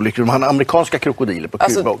varit lite olyckligt. De har amerikanska krokodiler på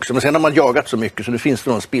Kuba också. Men sen har man jagat så mycket så det finns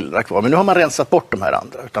någon spillra kvar. Men nu har man rensat bort de här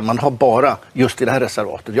andra. Utan man har bara just i det här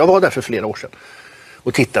reservatet. Jag var där för flera år sedan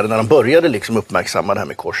och tittade när de började liksom uppmärksamma det här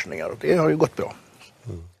med korsningar. Och det har ju gått bra.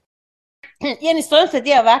 Jenny Strömstedt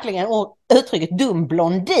ger verkligen uttrycket dum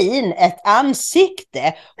blondin ett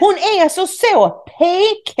ansikte. Hon är alltså så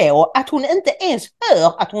PK att hon inte ens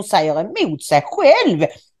hör att hon säger emot sig själv.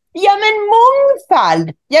 Ja men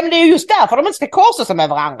mångfald! Ja men det är just därför de inte ska korsa sig med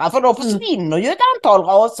varandra. För då försvinner ju ett antal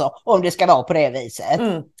raser om det ska vara på det viset.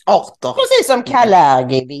 Arter. Precis som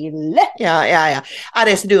Kalergi ville. Ja,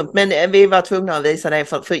 det är så dumt. Men vi var tvungna att visa det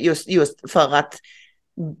för just för att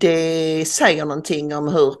det säger någonting om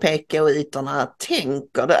hur PK-ytorna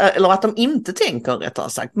tänker, eller att de inte tänker rättare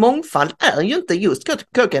sagt. Mångfald är ju inte just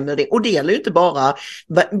kökenmörding, och det gäller ju inte bara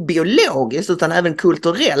biologiskt utan även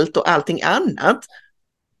kulturellt och allting annat.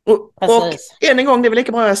 Och än en gång, det är väl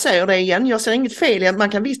lika bra jag säger det igen, jag ser inget fel i att man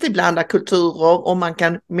kan visst blanda kulturer och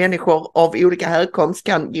människor av olika härkomst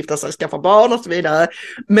kan gifta sig, skaffa barn och så vidare,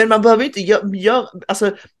 men man behöver inte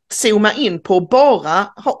zooma in på bara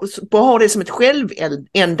ha det som ett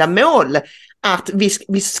självändamål att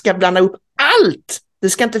vi ska blanda upp allt. Det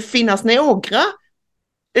ska inte finnas några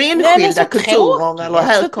enskilda kulturer eller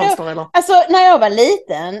härkomster. Eller... Alltså när jag var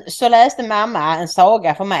liten så läste mamma en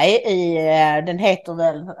saga för mig den heter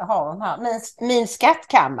väl, Min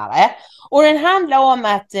skattkammare. Och den handlar om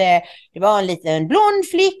att det var en liten blond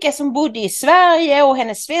flicka som bodde i Sverige och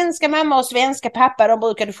hennes svenska mamma och svenska pappa, de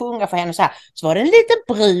brukade sjunga för henne så här. Så var det en liten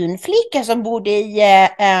brun flicka som bodde i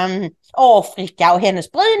Afrika och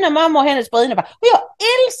hennes bruna mamma och hennes bruna pappa. Och jag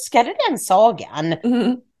älskade den sagan.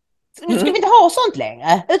 Nu ska vi inte ha sånt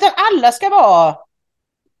längre, utan alla ska vara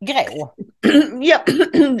grå. Ja.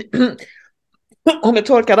 Om jag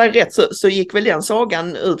tolkar dig rätt så gick väl den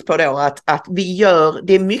sagan ut på då att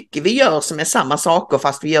det är mycket vi gör som är samma saker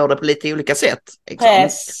fast vi gör det på lite olika sätt.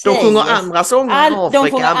 Precis. De sjunger andra sånger i Afrika.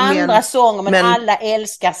 De sjunger andra sånger men alla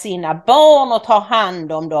älskar sina barn och tar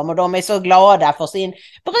hand om dem och de är så glada för sin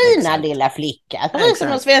bruna lilla flicka. Precis som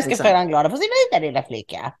de svenska föräldrarna är glada för sin vita lilla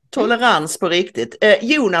flicka. Tolerans på riktigt.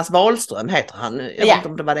 Jonas Wahlström heter han. Jag vet inte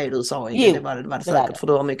om det var det du sa. Det var det säkert, för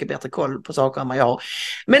du har mycket bättre koll på saker än vad jag har.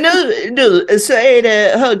 Men nu så är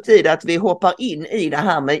det hög tid att vi hoppar in i det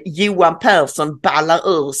här med Johan Pehrson ballar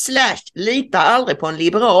ur / litar aldrig på en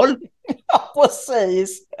liberal. Ja,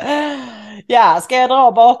 precis. Ja, ska jag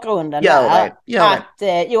dra bakgrunden Gör där? det.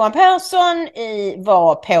 Att Johan Pehrson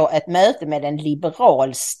var på ett möte med en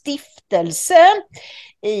liberal stiftelse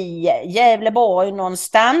i Gävleborg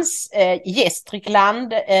någonstans,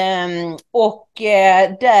 Gästrikland, och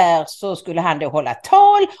där så skulle han då hålla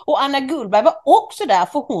tal, och Anna Gullberg var också där,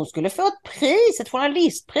 för hon skulle få ett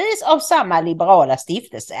journalistpris av samma liberala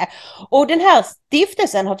stiftelse. Och den här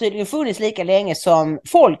stiftelsen har tydligen funnits lika länge som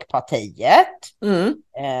Folkpartiet,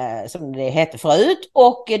 som det hette förut,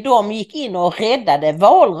 och de gick in och räddade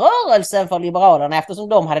valrörelsen för Liberalerna eftersom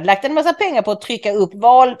de hade lagt en massa pengar på att trycka upp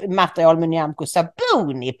valmaterial med Nyamko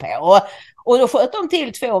Sabuni på. Och då sköt de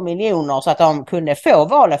till 2 miljoner så att de kunde få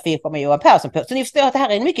valaffischer med Johan Pehrson på. Så ni förstår att det här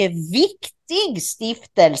är en mycket viktig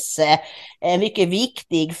stiftelse, mycket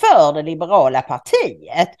viktig för det liberala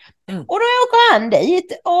partiet. Och då åker han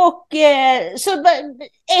dit och så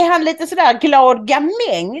är han lite sådär glad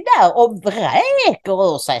gamäng där och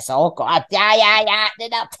vräker ur sig saker. Att ja, det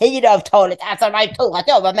där tidavtalet, alltså det var ju tur att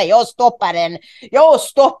jag var med. Jag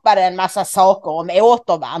stoppade en massa saker om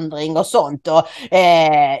återvandring och sånt och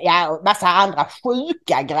massa andra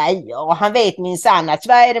sjuka grejer. Och han vet minsann att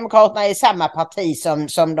Sverigedemokraterna är samma parti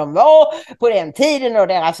som de var på den tiden och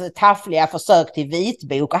deras taffliga försök till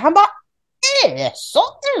vitbok. Och han bara öser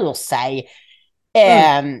ur sig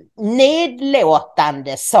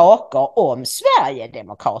nedlåtande saker om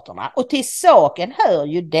Sverigedemokraterna. Och till saken hör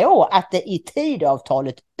ju då att det i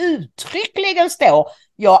tidavtalet uttryckligen står,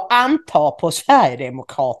 jag antar på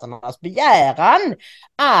Sverigedemokraternas begäran,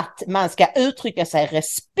 att man ska uttrycka sig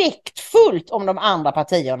respektfullt om de andra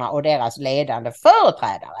partierna och deras ledande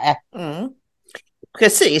företrädare.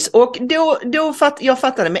 Precis, och jag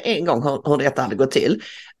fattade med en gång hur detta hade gått till.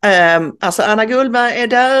 Alltså Anna Gullberg är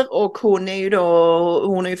där och hon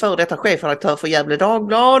är ju före detta chefredaktör för Gefle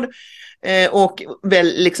Dagblad och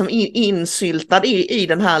väl liksom insyltad i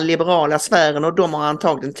den här liberala sfären, och de har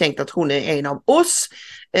antagligen tänkt att hon är en av oss.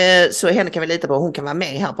 Så henne kan vi lita på, hon kan vara med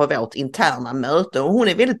här på vårt interna möte, och hon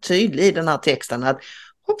är väldigt tydlig i den här texten att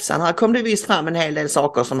hoppsan, här kom det visst fram en hel del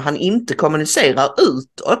saker som han inte kommunicerar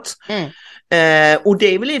utåt. Och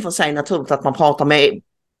det är väl i och för sig naturligt att man pratar med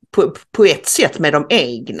på ett sätt med de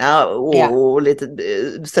egna och lite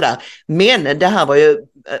sådär. Men det här var ju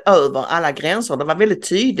över alla gränser. Det var väldigt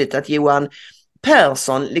tydligt att Johan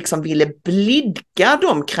Pehrson liksom ville blidka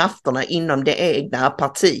de krafterna inom det egna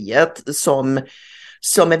partiet som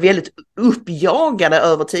är väldigt uppjagade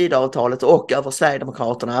över tidavtalet och över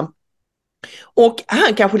Sverigedemokraterna. Och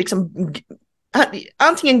han kanske liksom...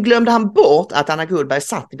 Antingen glömde han bort att Anna Gullberg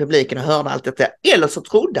satt i publiken och hörde allt detta, eller så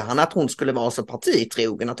trodde han att hon skulle vara så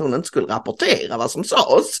partitrogen att hon inte skulle rapportera vad som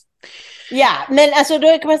sades. Ja, men alltså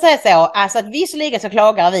då kan man säga så, alltså att visserligen så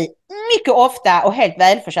klagar vi mycket ofta och helt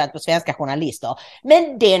välförtjänt på svenska journalister.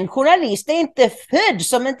 Men den journalist är inte född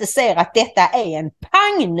som inte ser att detta är en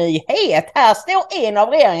pangnyhet. Här står en av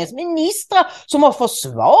regeringens ministrar som har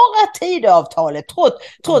försvarat tidavtalet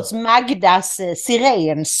trots Magdas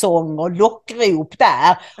sirensång och lockrop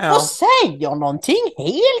där och säger någonting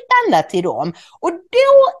helt annat till dem. Och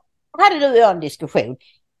då hade du och jag en diskussion.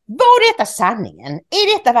 Var detta sanningen?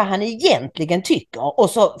 Är detta vad han egentligen tycker? Och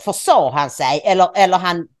så försa han sig, eller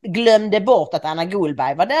han glömde bort att Anna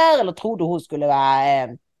Gullberg var där, eller trodde hon skulle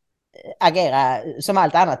agera som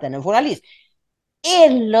allt annat än en journalist.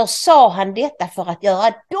 Eller sa han detta för att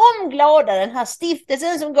göra dem glada, den här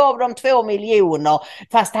stiftelsen som gav dem 2 miljoner,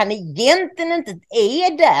 fast han egentligen inte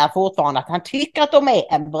är där fortfarande, att han tycker att de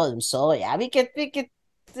är en brun sörja. Vilket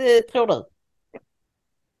tror du?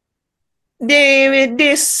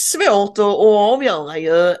 Det är svårt att avgöra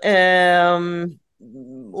ju.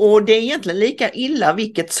 Och det är egentligen lika illa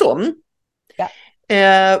vilket som. Ja.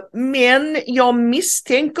 Men jag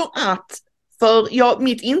misstänker att,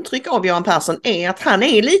 mitt intryck av Johan Pehrson är att han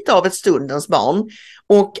är lite av ett stundens barn.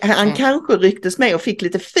 Och han kanske rycktes med och fick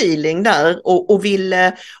lite feeling där och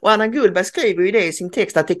ville, och Anna Gullberg skriver ju det i sin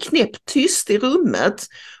text att det är knäppt tyst i rummet.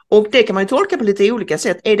 Och det kan man ju tolka på lite olika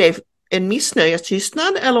sätt. Är det en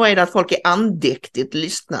missnöjestystnad eller är det att folk är andäktigt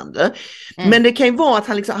lyssnande? Men det kan ju vara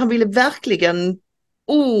att han ville verkligen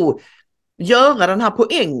göra den här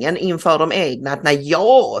poängen inför de egna, att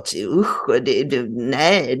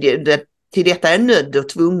till detta är nödd och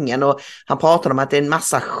tvungen, och han pratade om att det är en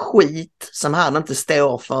massa skit som han inte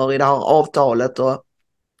står för i det här avtalet och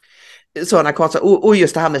sådana konstiga, och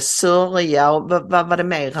just det här med sörja och vad var det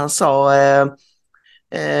mer han sa?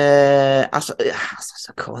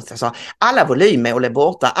 Så konstigt. Alltså, alla volymmål är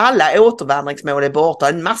borta, alla återvandringsmål är borta,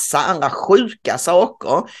 en massa andra sjuka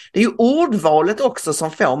saker. Det är ju ordvalet också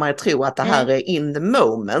som får mig att tro att det här är in the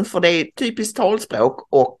moment, för det är typiskt talspråk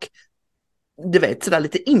och du vet, sådär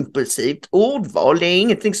lite impulsivt ordval. Det är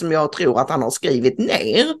ingenting som jag tror att han har skrivit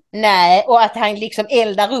ner. Nej, och att han liksom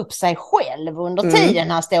eldar upp sig själv under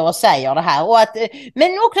tiden han står och säger det här. Och att,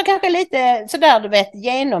 men också kanske lite sådär, du vet,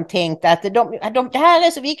 genomtänkt att det här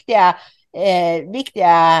är så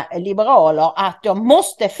viktiga liberaler att de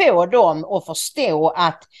måste få dem att förstå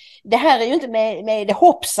att det här är ju inte med det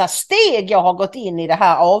hoppsasteg jag har gått in i det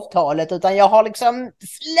här avtalet, utan jag har liksom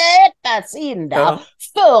släpats in där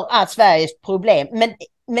för att Sveriges problem,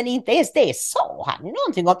 men inte ens det sa han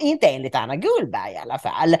någonting om, inte enligt Anna Gullberg i alla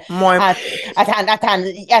fall. Att han,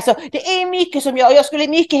 alltså det är mycket som jag skulle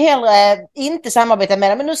mycket hellre inte samarbeta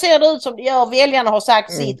med dem, men nu ser det ut som det gör, väljarna har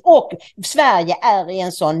sagt sitt och Sverige är i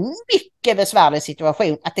en sån mycket besvärlig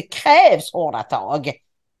situation att det krävs hårda tag.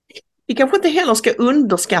 Vi kanske inte heller ska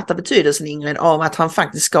underskatta betydelsen, Ingrid, av att han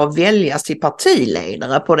faktiskt ska väljas till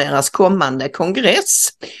partiledare på deras kommande kongress.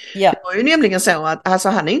 Ja. Det var ju nämligen så att alltså,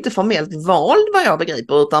 han är inte formellt vald vad jag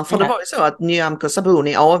begriper, utan för det var ju så att Nyamko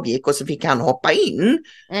Sabuni avgick och så fick han hoppa in.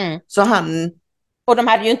 Så han... Och de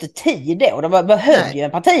hade ju inte tid då. De behövde ju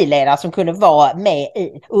en partiledare som kunde vara med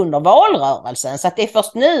under valrörelsen. Så att det är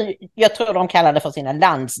först nu, jag tror de kallar det för sina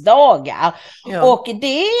landsdagar. Ja. Och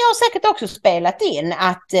det har säkert också spelat in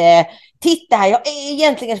att titta, jag är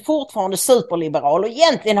egentligen fortfarande superliberal och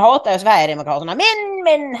egentligen hatar jag Sverigedemokraterna.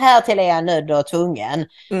 Men här till är jag nödd och tvungen.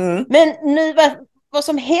 Men nu vad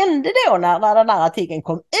som hände då när den här artikeln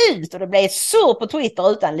kom ut och det blev sur på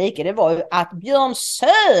Twitter utan like, det var ju att Björn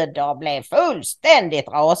Söder blev fullständigt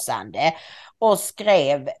rasande och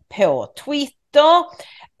skrev på Twitter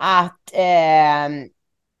att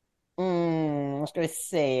ska vi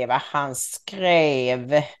se vad han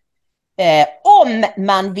skrev. Om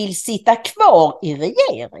man vill sitta kvar i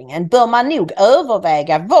regeringen bör man nog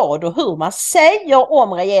överväga vad och hur man säger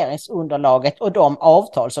om regeringsunderlaget och de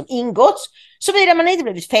avtal som ingåtts, såvida man inte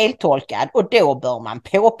blivit feltolkad, och då bör man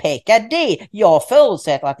påpeka det. Jag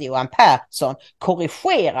förutsätter att Johan Pehrson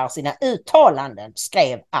korrigerar sina uttalanden,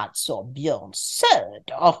 skrev alltså Björn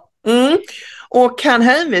Söder. Och han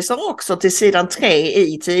hänvisar också till sidan 3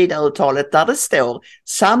 i Tidöavtalet där det står: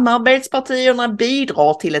 samarbetspartierna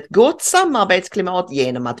bidrar till ett gott samarbetsklimat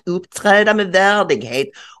genom att uppträda med värdighet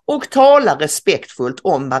och tala respektfullt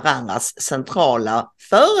om varandras centrala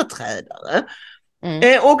företrädare.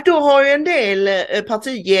 Och då har ju en del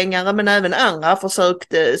partigängare men även andra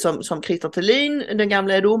försökt, som Christer Thelin, den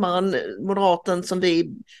gamla domaren, moderaten som vi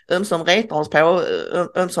ömsom retar oss på,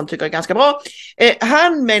 ömsom tycker är ganska bra.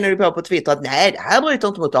 Han menar ju på Twitter att nej, det här bryter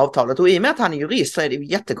inte mot avtalet, och i och med att han är jurist så är det ju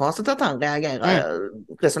jättekonstigt att han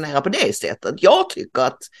resonerar på det sättet. Jag tycker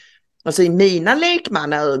att alltså i mina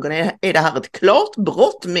lekmannaögon är det här ett klart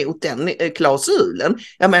brott mot den klausulen.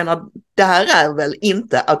 Jag menar, det här är väl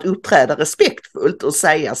inte att uppträda respektfullt och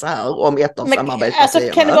säga så här om ett av samarbetspartierna. Alltså,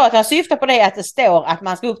 kan det vara att han syftar på det att det står att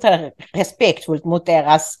man ska uppträda respektfullt mot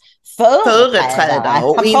deras företrädare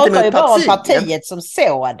och inte mot partiet? Han pratar ju bara om partiet som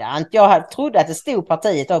sådant. Jag trodde att det stod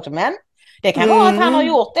partiet också, men det kan vara att han har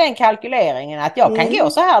gjort den kalkyleringen att jag kan gå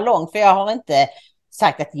så här långt för jag har inte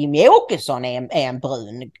sagt att Jimmy Åkesson är en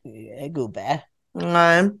brun gubbe.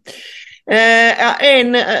 Nej.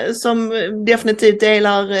 En som definitivt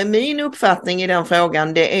delar min uppfattning i den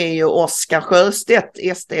frågan, det är ju Oskar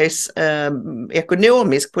Sjöstedt, SDs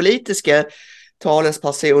ekonomisk-politiska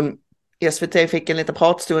talesperson. SVT fick en liten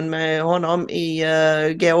pratstund med honom i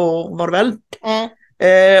går, var det väl?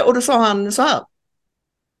 Och då sa han så här.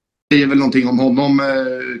 Det är väl någonting om honom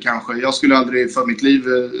kanske. Jag skulle aldrig för mitt liv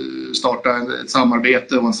starta ett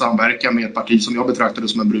samarbete och en samverkan med ett parti som jag betraktade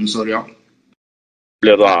som en brun sörja.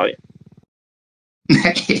 Blev du arg?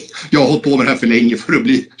 Nej, jag har hållit på med det här för länge för att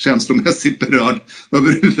bli känslomässigt berörd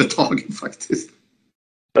överhuvudtaget faktiskt.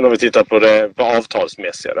 Men om vi tittar på det på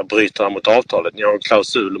avtalsmässiga, där bryter han mot avtalet. Ni har en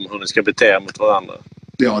klausul om hur ni ska bete er mot varandra.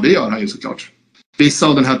 Ja, det gör han ju såklart. Vissa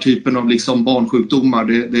av den här typen av liksom barnsjukdomar,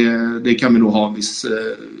 det kan vi nog ha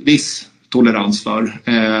viss tolerans för.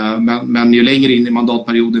 Men ju längre in i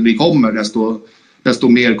mandatperioden vi kommer, desto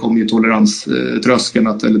mer kommer ju toleranströskeln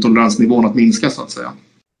eller toleransnivån att minska så att säga.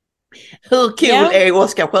 Hur cool är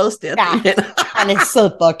Oskar Sjöstedt? Ja, han är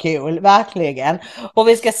supercool, verkligen. Och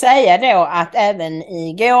vi ska säga då att även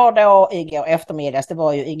igår eftermiddags, det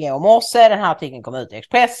var ju igår morse, den här artikeln kom ut i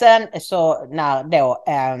Expressen, så när då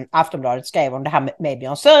Aftonbladet skrev om det här med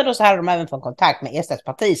Björn Söder så hade de även fått kontakt med SDs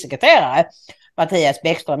partisekreterare Mattias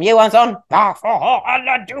Bäckström Johansson. Varför har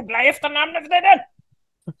alla dubbla efternamn för tiden?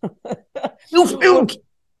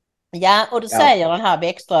 Ja, och då säger den här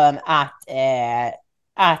Bäckström att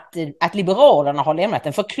att Liberalerna har lämnat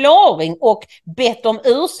en förklaring och bett om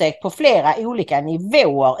ursäkt på flera olika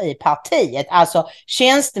nivåer i partiet. Alltså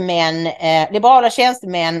liberala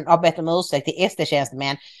tjänstemän har bett om ursäkt till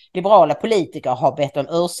SD-tjänstemän. Liberala politiker har bett om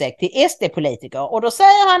ursäkt till SD-politiker. Och då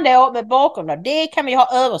säger han då med bakgrund av det kan vi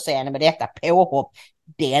ha överseende med detta påhopp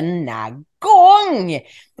denna gång.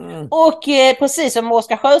 Och precis som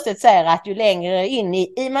Oskar Sjöstedt säger att ju längre in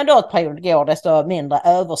i mandatperioden går desto mindre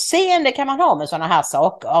överseende kan man ha med sådana här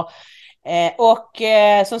saker.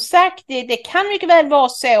 Som sagt, det kan mycket väl vara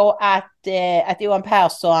så att Johan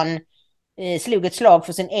Pehrson slog ett slag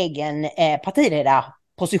för sin egen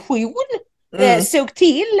partiledarposition. Såg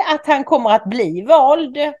till att han kommer att bli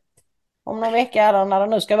vald om någon vecka eller när det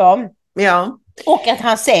nu ska vara. Ja. Och att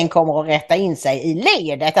han sen kommer att rätta in sig i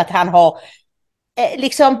ledet. Att han har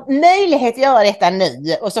liksom möjlighet att göra detta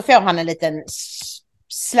nu. Och så får han en liten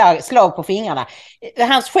slag på fingrarna.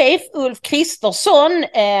 Hans chef Ulf Kristersson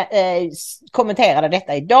kommenterade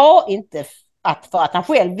detta idag. Inte för att han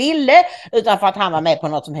själv ville. Utan för att han var med på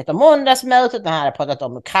något som heter måndagsmötet. Han hade pratat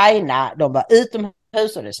om Ukraina. De var utomhus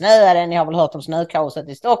och det snöade. Ni har väl hört om snökaoset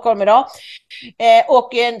i Stockholm idag.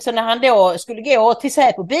 Så när han då skulle gå till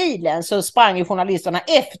sig på bilen så sprang ju journalisterna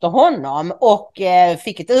efter honom och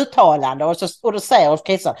fick ett uttalande. Och då säger Ulf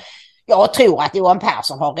Kristersson: jag tror att Johan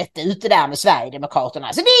Pehrson har rätt ut det där med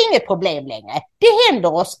Sverigedemokraterna. Så det är inget problem längre. Det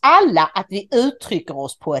händer oss alla att vi uttrycker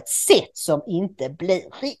oss på ett sätt som inte blir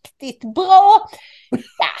riktigt bra.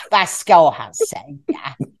 Ja, vad ska han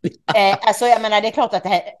säga? Alltså jag menar, det är klart att det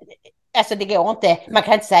här... Alltså det går inte, man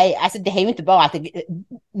kan inte säga, alltså det är ju inte bara att det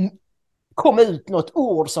kom ut något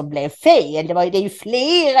ord som blev fel. Det är ju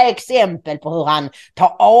flera exempel på hur han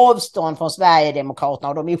tar avstånd från Sverigedemokraterna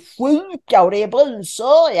och de är sjuka och det är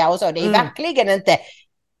brunsörja och så. Det är verkligen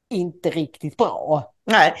inte riktigt bra.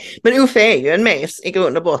 Nej, men Uffe är ju en mes i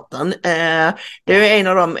grund och botten. Det är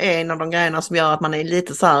en av de grejerna som gör att man är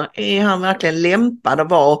lite så här, är han verkligen lämpad att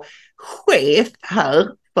vara chef här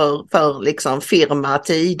för liksom firma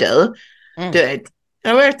tider?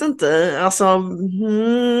 Jag vet inte, alltså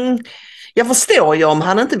jag förstår ju om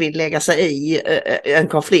han inte vill lägga sig i en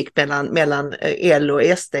konflikt mellan L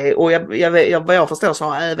och SD, och vad jag förstår så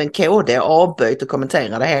har även KD avböjt att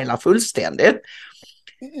kommentera det hela fullständigt.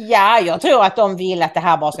 Ja, jag tror att de vill att det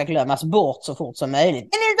här bara ska glömmas bort så fort som möjligt.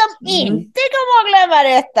 Men de inte kommer att glömma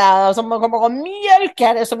detta, som kommer att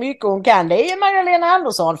mjölka det så mycket hon kan. Det är ju Magdalena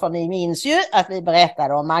Andersson, för ni minns ju att vi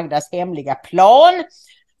berättade om Magdas hemliga plan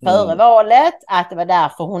före valet. Att det var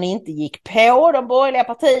därför hon inte gick på de borgerliga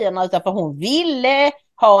partierna, utan för hon ville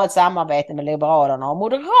ha ett samarbete med Liberalerna och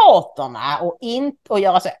Moderaterna och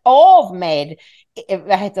göra sig av med,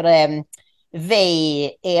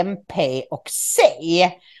 V, MP och C.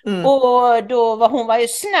 Och då hon var ju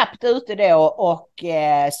snabbt ute då och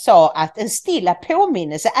sa att en stilla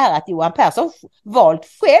påminnelse är att Johan Pehrson valt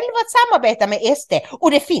själv att samarbeta med SD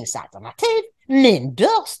och det finns alternativ. Min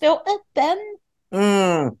dörr står öppen.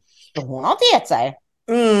 Och hon har inte gett sig.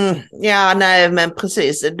 Ja, nej, men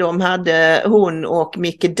precis. Hon och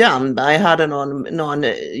Micke Damberg hade någon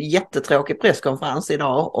jättetråkig presskonferens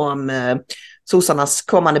idag om sossarnas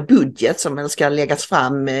kommande budget som ska läggas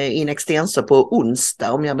fram in extenso på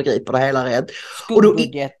onsdag, om jag begriper det hela rätt.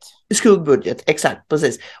 Skuggbudget, exakt,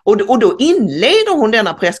 precis. Och då inleder hon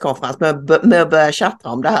denna presskonferens med att börja chatta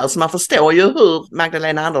om det här, så man förstår ju hur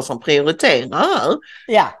Magdalena Andersson prioriterar här.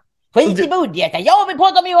 Ja. Skit i budgeten. Jag vill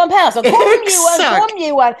prata om Johan Pehrson. Kom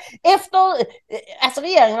Johan. Efter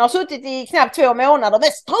regeringen har suttit i knappt 2 månader.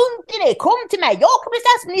 Men strunt i det. Kom till mig. Jag kommer bli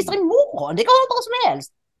statsminister imorgon. Det går inte vad som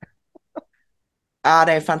helst. Ja,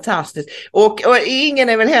 det är fantastiskt. Och ingen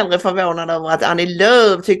är väl hellre förvånad över att Annie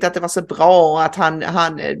Lööf tyckte att det var så bra att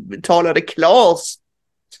han talade klart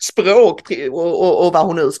språk och vad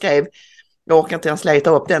hon nu skrev. Jag orkar inte ens leta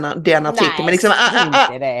upp den artikeln. Nej, men liksom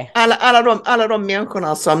alla de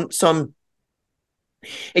människorna som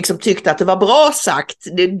liksom tyckte att det var bra sagt,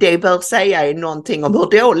 det bör säga någonting om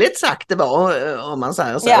hur dåligt sagt det var, om man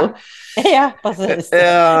säger så. Ja, precis.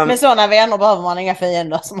 Med sådana vänner behöver man inga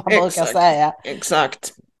fiender, som man brukar säga.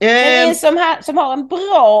 Exakt. Men en som har en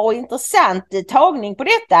bra och intressant tagning på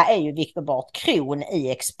detta är ju Viktor Bart Kron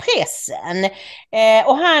i Expressen.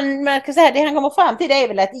 Och det han kommer fram till, det är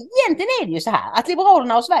väl att egentligen är det ju så här att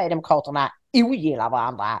Liberalerna och Sverigedemokraterna ogillar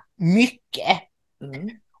varandra mycket.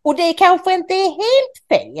 Och det kanske inte är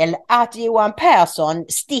helt fel att Johan Pehrson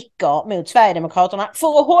sticker mot Sverigedemokraterna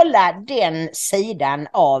för att hålla den sidan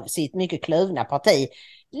av sitt mycket kluvna parti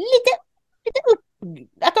lite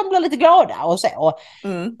att de blir lite glada och så.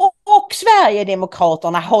 Och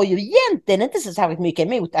Sverigedemokraterna har ju egentligen inte så särskilt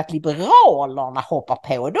mycket emot att Liberalerna hoppar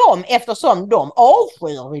på dem, eftersom de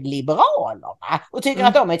avskyr Liberalerna och tycker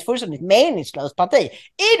att de är ett fullständigt meningslöst parti.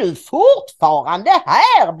 Är du fortfarande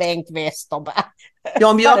här, Bengt Westerberg?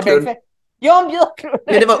 Jan Björklund. Jan Björklund.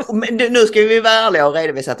 Men nu ska vi vara ärliga och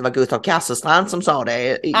redovisa att det var Gustav Kasselstrand som sa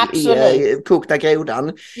det i kokta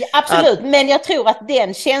grodan. Ja, absolut, men jag tror att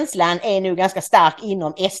den känslan är nu ganska stark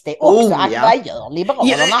inom SD också. Vad gör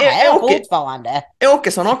Liberalerna här fortfarande?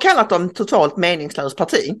 Åkesson har kallat dem totalt meningslöst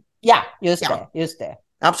parti. Ja, just det.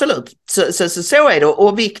 Absolut, så är det.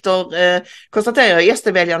 Och Viktor konstaterar att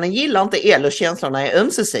SD-väljarna gillar inte eller känslorna är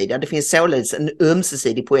ömsesidiga. Det finns således en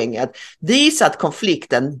ömsesidig poäng att visa att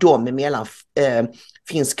konflikten dem emellan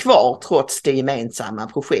finns kvar trots det gemensamma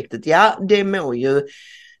projektet. Ja,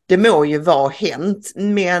 det må ju vara hänt,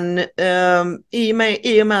 men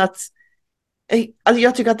i och med att alltså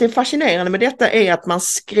jag tycker att det är fascinerande med detta är att man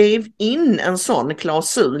skrev in en sån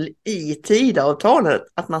klausul i Tidöavtalet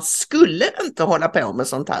att man skulle inte hålla på med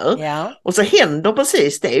sånt här. Ja. Och så händer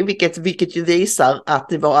precis det, vilket ju visar att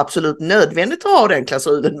det var absolut nödvändigt att ha den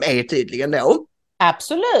klausulen med tydligen då.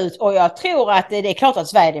 Absolut, och jag tror att det är klart att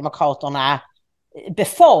Sverigedemokraterna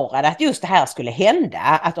befarade att just det här skulle hända,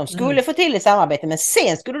 att de skulle få till ett samarbete, men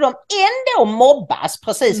sen skulle de ändå mobbas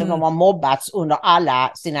precis som de har mobbats under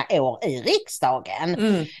alla sina år i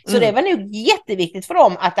riksdagen. Så det var nog jätteviktigt för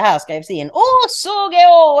dem att det här skrevs in. Och så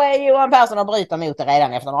går Johan Pehrson och bryter mot det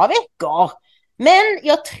redan efter några veckor. Men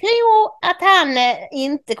jag tror att han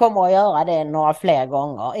inte kommer att göra det några fler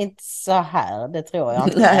gånger. Inte så här, det tror jag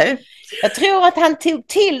inte. Nej. Jag tror att han tog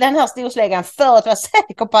till den här storsläggan för att vara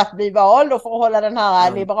säker på att bli vald och för att hålla den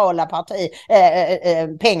här liberala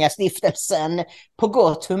pengastiftelsen på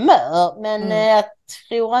gott humör. Men jag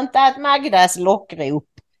tror inte att Magdas lockrop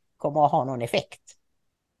kommer att ha någon effekt.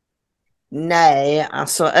 Nej,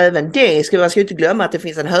 alltså även det ska jag inte glömma att det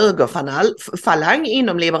finns en högerfalang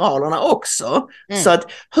inom Liberalerna också. Så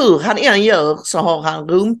att hur han än gör så har han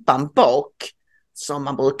rumpan bak, som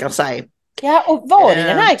man brukar säga. Ja, och var det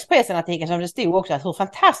den här Expressen-artikeln som det stod också att hur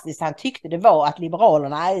fantastiskt han tyckte det var att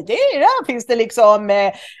Liberalerna, där finns det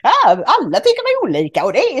liksom, alla tycker olika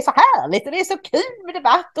och det är så härligt och det är så kul med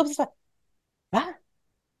debatt. Och så, va?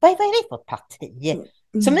 Vad är det för ett parti?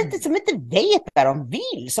 Som inte vet vad de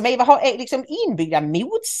vill, som har liksom inbyggda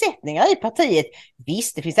motsättningar i partiet.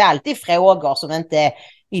 Visst, det finns alltid frågor som inte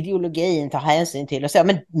ideologin tar hänsyn till och så,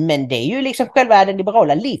 men det är ju liksom själva den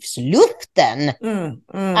liberala livsluften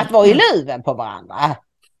att vara i luven på varandra.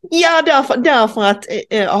 Ja, därför att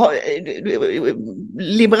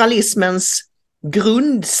liberalismens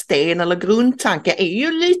grundsten eller grundtanke är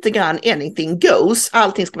ju lite grann anything goes.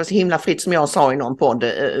 Allting ska vara så himla fritt, som jag sa i någon podd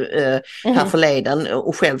här förleden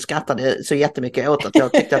och själv skrattade så jättemycket åt att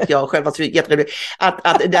jag tyckte att jag själv var så jätterolig.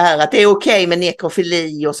 Att det här att det är okej med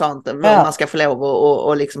nekrofili och sånt, man ska få lov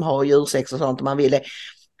och liksom ha djursex och sånt om man vill det.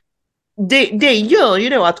 Det gör ju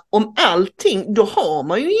då att om allting, då har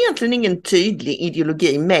man ju egentligen ingen tydlig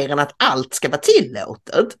ideologi mer än att allt ska vara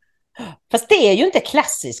tillåtet. Fast det är ju inte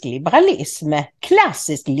klassisk liberalism.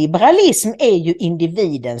 Klassisk liberalism är ju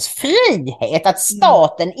individens frihet. Att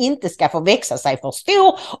staten inte ska få växa sig för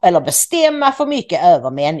stor eller bestämma för mycket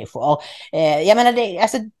över människor. Jag menar,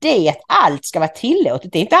 det att allt ska vara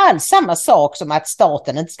tillåtet, det är inte alls samma sak som att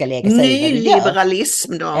staten inte ska lägga sig i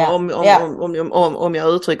nyliberalism då, om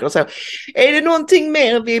jag uttrycker det så. Är det någonting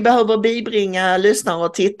mer vi behöver bibringa lyssnare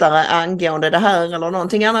och tittare angående det här eller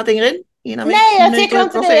någonting annat, Ingrid? Nej, jag tycker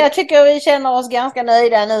inte det. Jag tycker vi känner oss ganska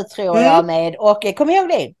nöjda nu, tror jag med. Och kom ihåg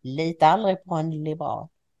det, lita aldrig på en liberal.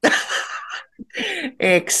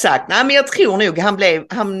 Exakt. Nej, men jag tror nog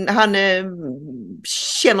han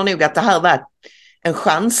känner nog att det här var en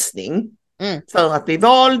chansning för att bli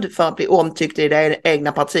vald, för att bli omtyckt i det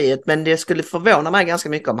egna partiet. Men det skulle förvåna mig ganska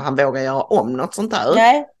mycket om han vågar göra om något sånt här.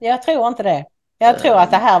 Nej, jag tror inte det. Jag tror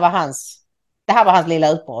att det här var hans lilla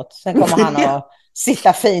utbrott. Sen kommer han att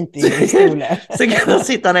sitta fint i stolen. Så kan man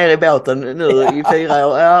sitta ner i båten nu i 4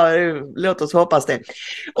 år. Ja, låt oss hoppas det.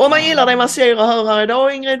 Om man gillar det man ser och hör här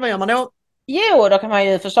idag, Ingrid, vad gör man då? Jo, då kan man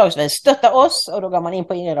ju förslagsvis stötta oss och då går man in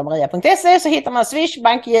på ingridomaria.se så hittar man Swish,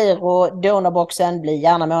 bankgiro, donorboxen, bli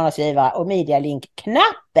gärna månadsgivare och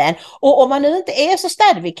medialink-knappen. Och om man nu inte är så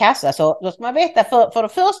stadig vid kassa så då ska man veta för det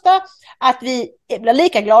första att vi blir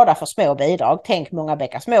lika glada för små bidrag. Tänk många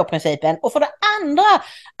bäckar små-principen. Och för det andra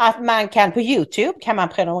att man kan på YouTube kan man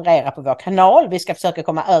prenumerera på vår kanal. Vi ska försöka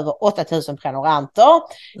komma över 8000 prenumeranter.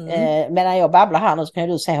 Medan jag babblar här nu så kan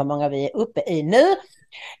du se hur många vi är uppe i nu.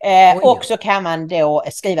 Och så kan man då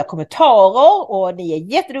skriva kommentarer och ni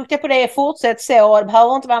är jätteduktiga på det. Fortsätt så. Det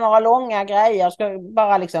behöver inte vara några långa grejer. Ska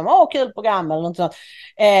bara liksom, kul program eller något sånt.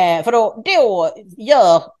 För då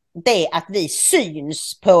gör det att vi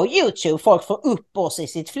syns på YouTube. Folk får upp oss i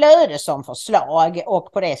sitt flöde som förslag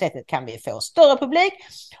och på det sättet kan vi få större publik.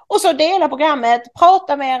 Och så dela programmet,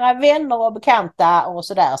 prata med era vänner och bekanta och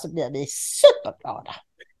sådär, så blir vi superglada.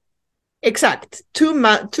 Exakt.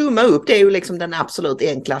 Tumma upp, det är ju liksom den absolut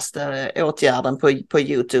enklaste åtgärden på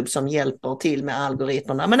YouTube som hjälper till med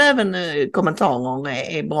algoritmerna. Men även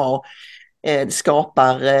kommentarer är bra. Det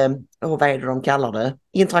skapar, vad är det de kallar det?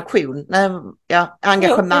 Interaktion.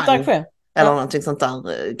 Engagemang. Interaktion. Eller någonting sånt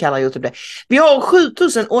där kallar YouTube det. Vi har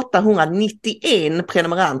 7891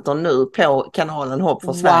 prenumeranter nu på kanalen Hopp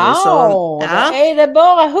för Sverige. Wow, så, då är det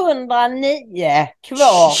bara 109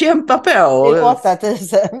 kvar. Kämpa på! Till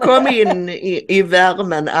 8000. Kom in i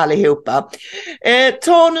värmen allihopa.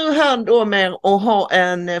 Ta nu hand om er och ha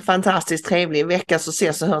en fantastiskt trevlig vecka, så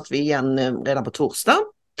ses och hörs vi igen redan på torsdag.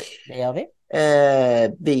 Det gör vi.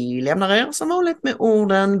 Vi lämnar er som vanligt med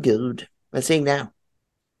orden Gud välsigne er.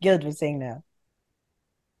 Gud välsigne er.